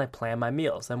time. Why don't I plan my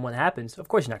meals? Then what happens? Of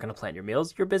course, you're not going to plan your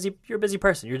meals. You're a busy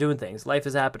person. You're doing things. Life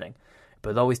is happening.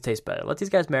 But it always tastes better. Let these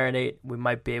guys marinate. We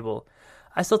might be able.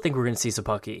 I still think we're going to see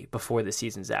Sapucky before the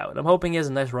season's out. And I'm hoping he has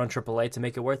a nice run AAA to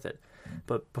make it worth it.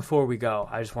 But before we go,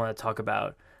 I just want to talk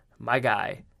about my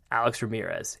guy, Alex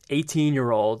Ramirez,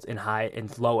 18-year-old in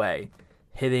low A,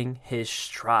 hitting his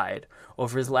stride.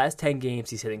 Over his last 10 games,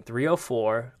 he's hitting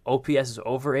 .304, OPS is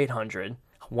over 800,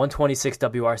 126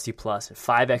 WRC plus, and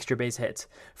 5 extra base hits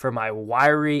for my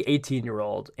wiry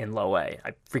 18-year-old in low A.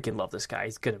 I freaking love this guy.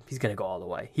 He's gonna go all the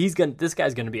way. This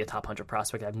guy's gonna be a top 100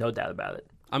 prospect. I have no doubt about it.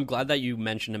 I'm glad that you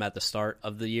mentioned him at the start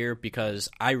of the year because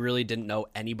I really didn't know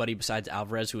anybody besides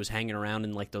Alvarez who was hanging around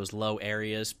in like those low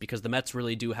areas because the Mets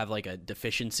really do have like a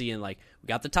deficiency in like we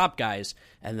got the top guys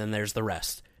and then there's the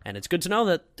rest. And it's good to know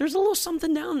that there's a little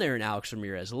something down there in Alex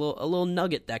Ramirez, a little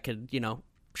nugget that could,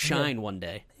 shine one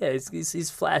day. Yeah,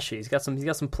 he's flashy. He's got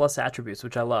some plus attributes,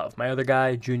 which I love. My other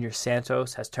guy, Junior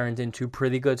Santos, has turned into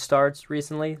pretty good starts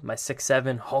recently. My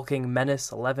 6'7", hulking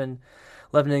menace, 11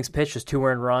 innings pitched, just 2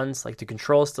 earned runs. Like the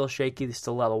control is still shaky. There's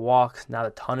still a lot of walks, not a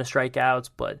ton of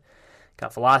strikeouts, but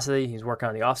got velocity. He's working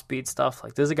on the off-speed stuff.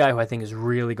 Like, this is a guy who I think is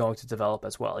really going to develop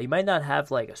as well. He might not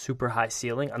have, like, a super high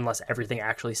ceiling unless everything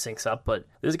actually syncs up, but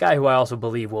this is a guy who I also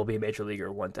believe will be a major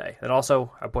leaguer one day. And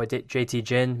also, our boy JT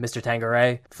Ginn, Mr.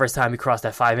 Tangeray, first time he crossed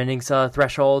that 5 innings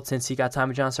threshold since he got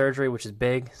Tommy John surgery, which is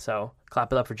big. So,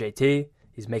 clap it up for JT.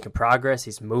 He's making progress.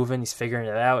 He's moving. He's figuring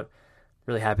it out.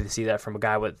 Really happy to see that from a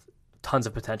guy with tons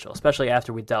of potential, especially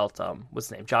after we dealt,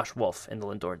 Josh Wolf in the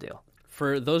Lindor deal.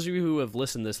 For those of you who have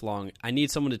listened this long, I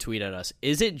need someone to tweet at us.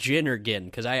 Is it Gin or Gin?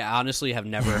 Because I honestly have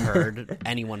never heard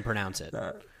anyone pronounce it.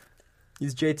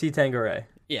 He's JT Tangeray.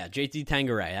 Yeah, JT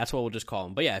Tangeray. That's what we'll just call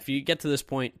him. But yeah, if you get to this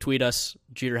point, tweet us,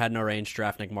 Jeter Had No Range,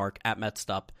 Draftnik Mark, at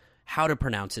MetsStup, how to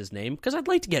pronounce his name, because I'd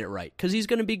like to get it right, because he's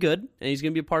going to be good, and he's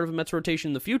going to be a part of a Mets rotation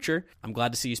in the future. I'm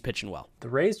glad to see he's pitching well. The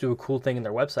Rays do a cool thing in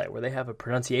their website where they have a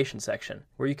pronunciation section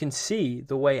where you can see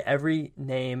the way every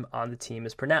name on the team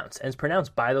is pronounced, and it's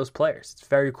pronounced by those players. It's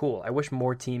very cool. I wish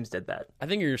more teams did that. I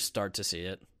think you're going to start to see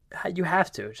it. You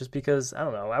have to, just because, I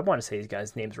don't know, I want to say these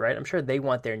guys' names right. I'm sure they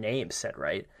want their names said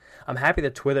right. I'm happy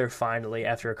that Twitter finally,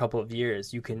 after a couple of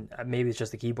years, you can, maybe it's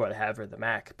just the keyboard I have or the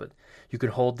Mac, but you can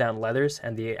hold down letters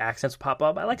and the accents pop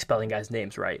up. I like spelling guys'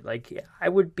 names right. Like, I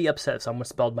would be upset if someone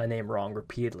spelled my name wrong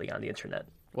repeatedly on the internet.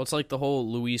 Well, it's like the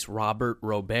whole Luis Robert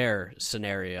Robert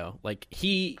scenario. Like,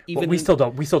 we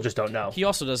still just don't know. He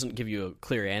also doesn't give you a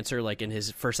clear answer. Like, in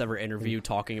his first ever interview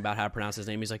talking about how to pronounce his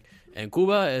name, he's like, en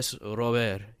Cuba es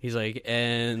Robert. He's like,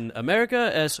 en America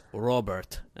es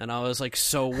Robert. And I was like,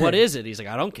 so what is it? He's like,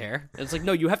 I don't care. And it's like,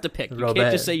 no, you have to pick. You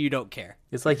can't just say you don't care.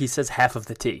 It's like he says half of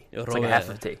the T. It's like a half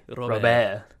of the T.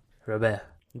 Robert.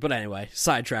 But anyway,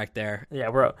 sidetrack there. Yeah,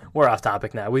 we're off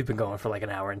topic now. We've been going for like an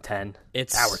hour and 10.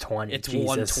 It's hour 20. It's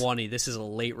Jesus. 1:20. This is a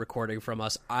late recording from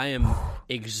us. I am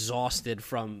exhausted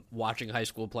from watching high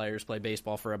school players play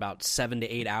baseball for about 7 to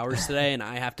 8 hours today, and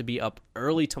I have to be up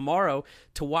early tomorrow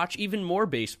to watch even more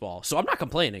baseball. So I'm not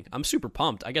complaining. I'm super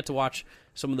pumped. I get to watch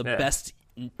some of the best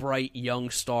bright young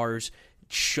stars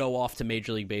show off to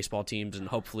Major League Baseball teams and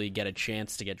hopefully get a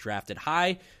chance to get drafted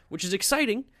high, which is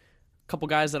exciting. Couple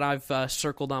guys that I've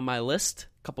circled on my list.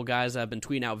 Couple guys I've been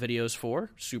tweeting out videos for.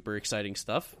 Super exciting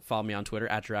stuff. Follow me on Twitter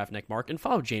at DraftNickMark and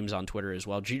follow James on Twitter as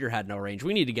well. Jeter Had No Range.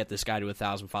 We need to get this guy to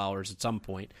 1,000 followers at some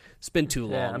point. It's been too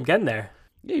long. Yeah, I'm getting there.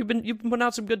 Yeah, you've been putting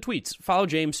out some good tweets. Follow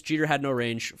James. Jeter Had No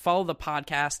Range. Follow the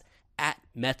podcast at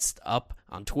MetsUp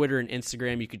on Twitter and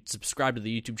Instagram. You could subscribe to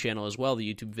the YouTube channel as well.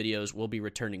 The YouTube videos will be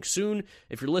returning soon.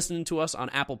 If you're listening to us on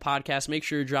Apple Podcasts, make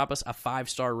sure you drop us a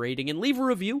 5-star rating and leave a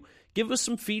review. Give us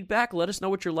some feedback. Let us know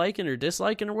what you're liking or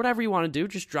disliking or whatever you want to do.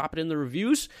 Just drop it in the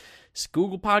reviews. It's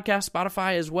Google Podcast,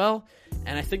 Spotify as well.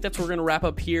 And I think that's where we're going to wrap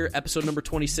up here. Episode number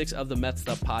 26 of the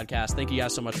MetsStup Podcast. Thank you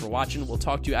guys so much for watching. We'll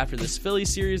talk to you after this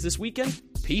Phillies series this weekend.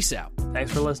 Peace out.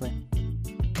 Thanks for listening.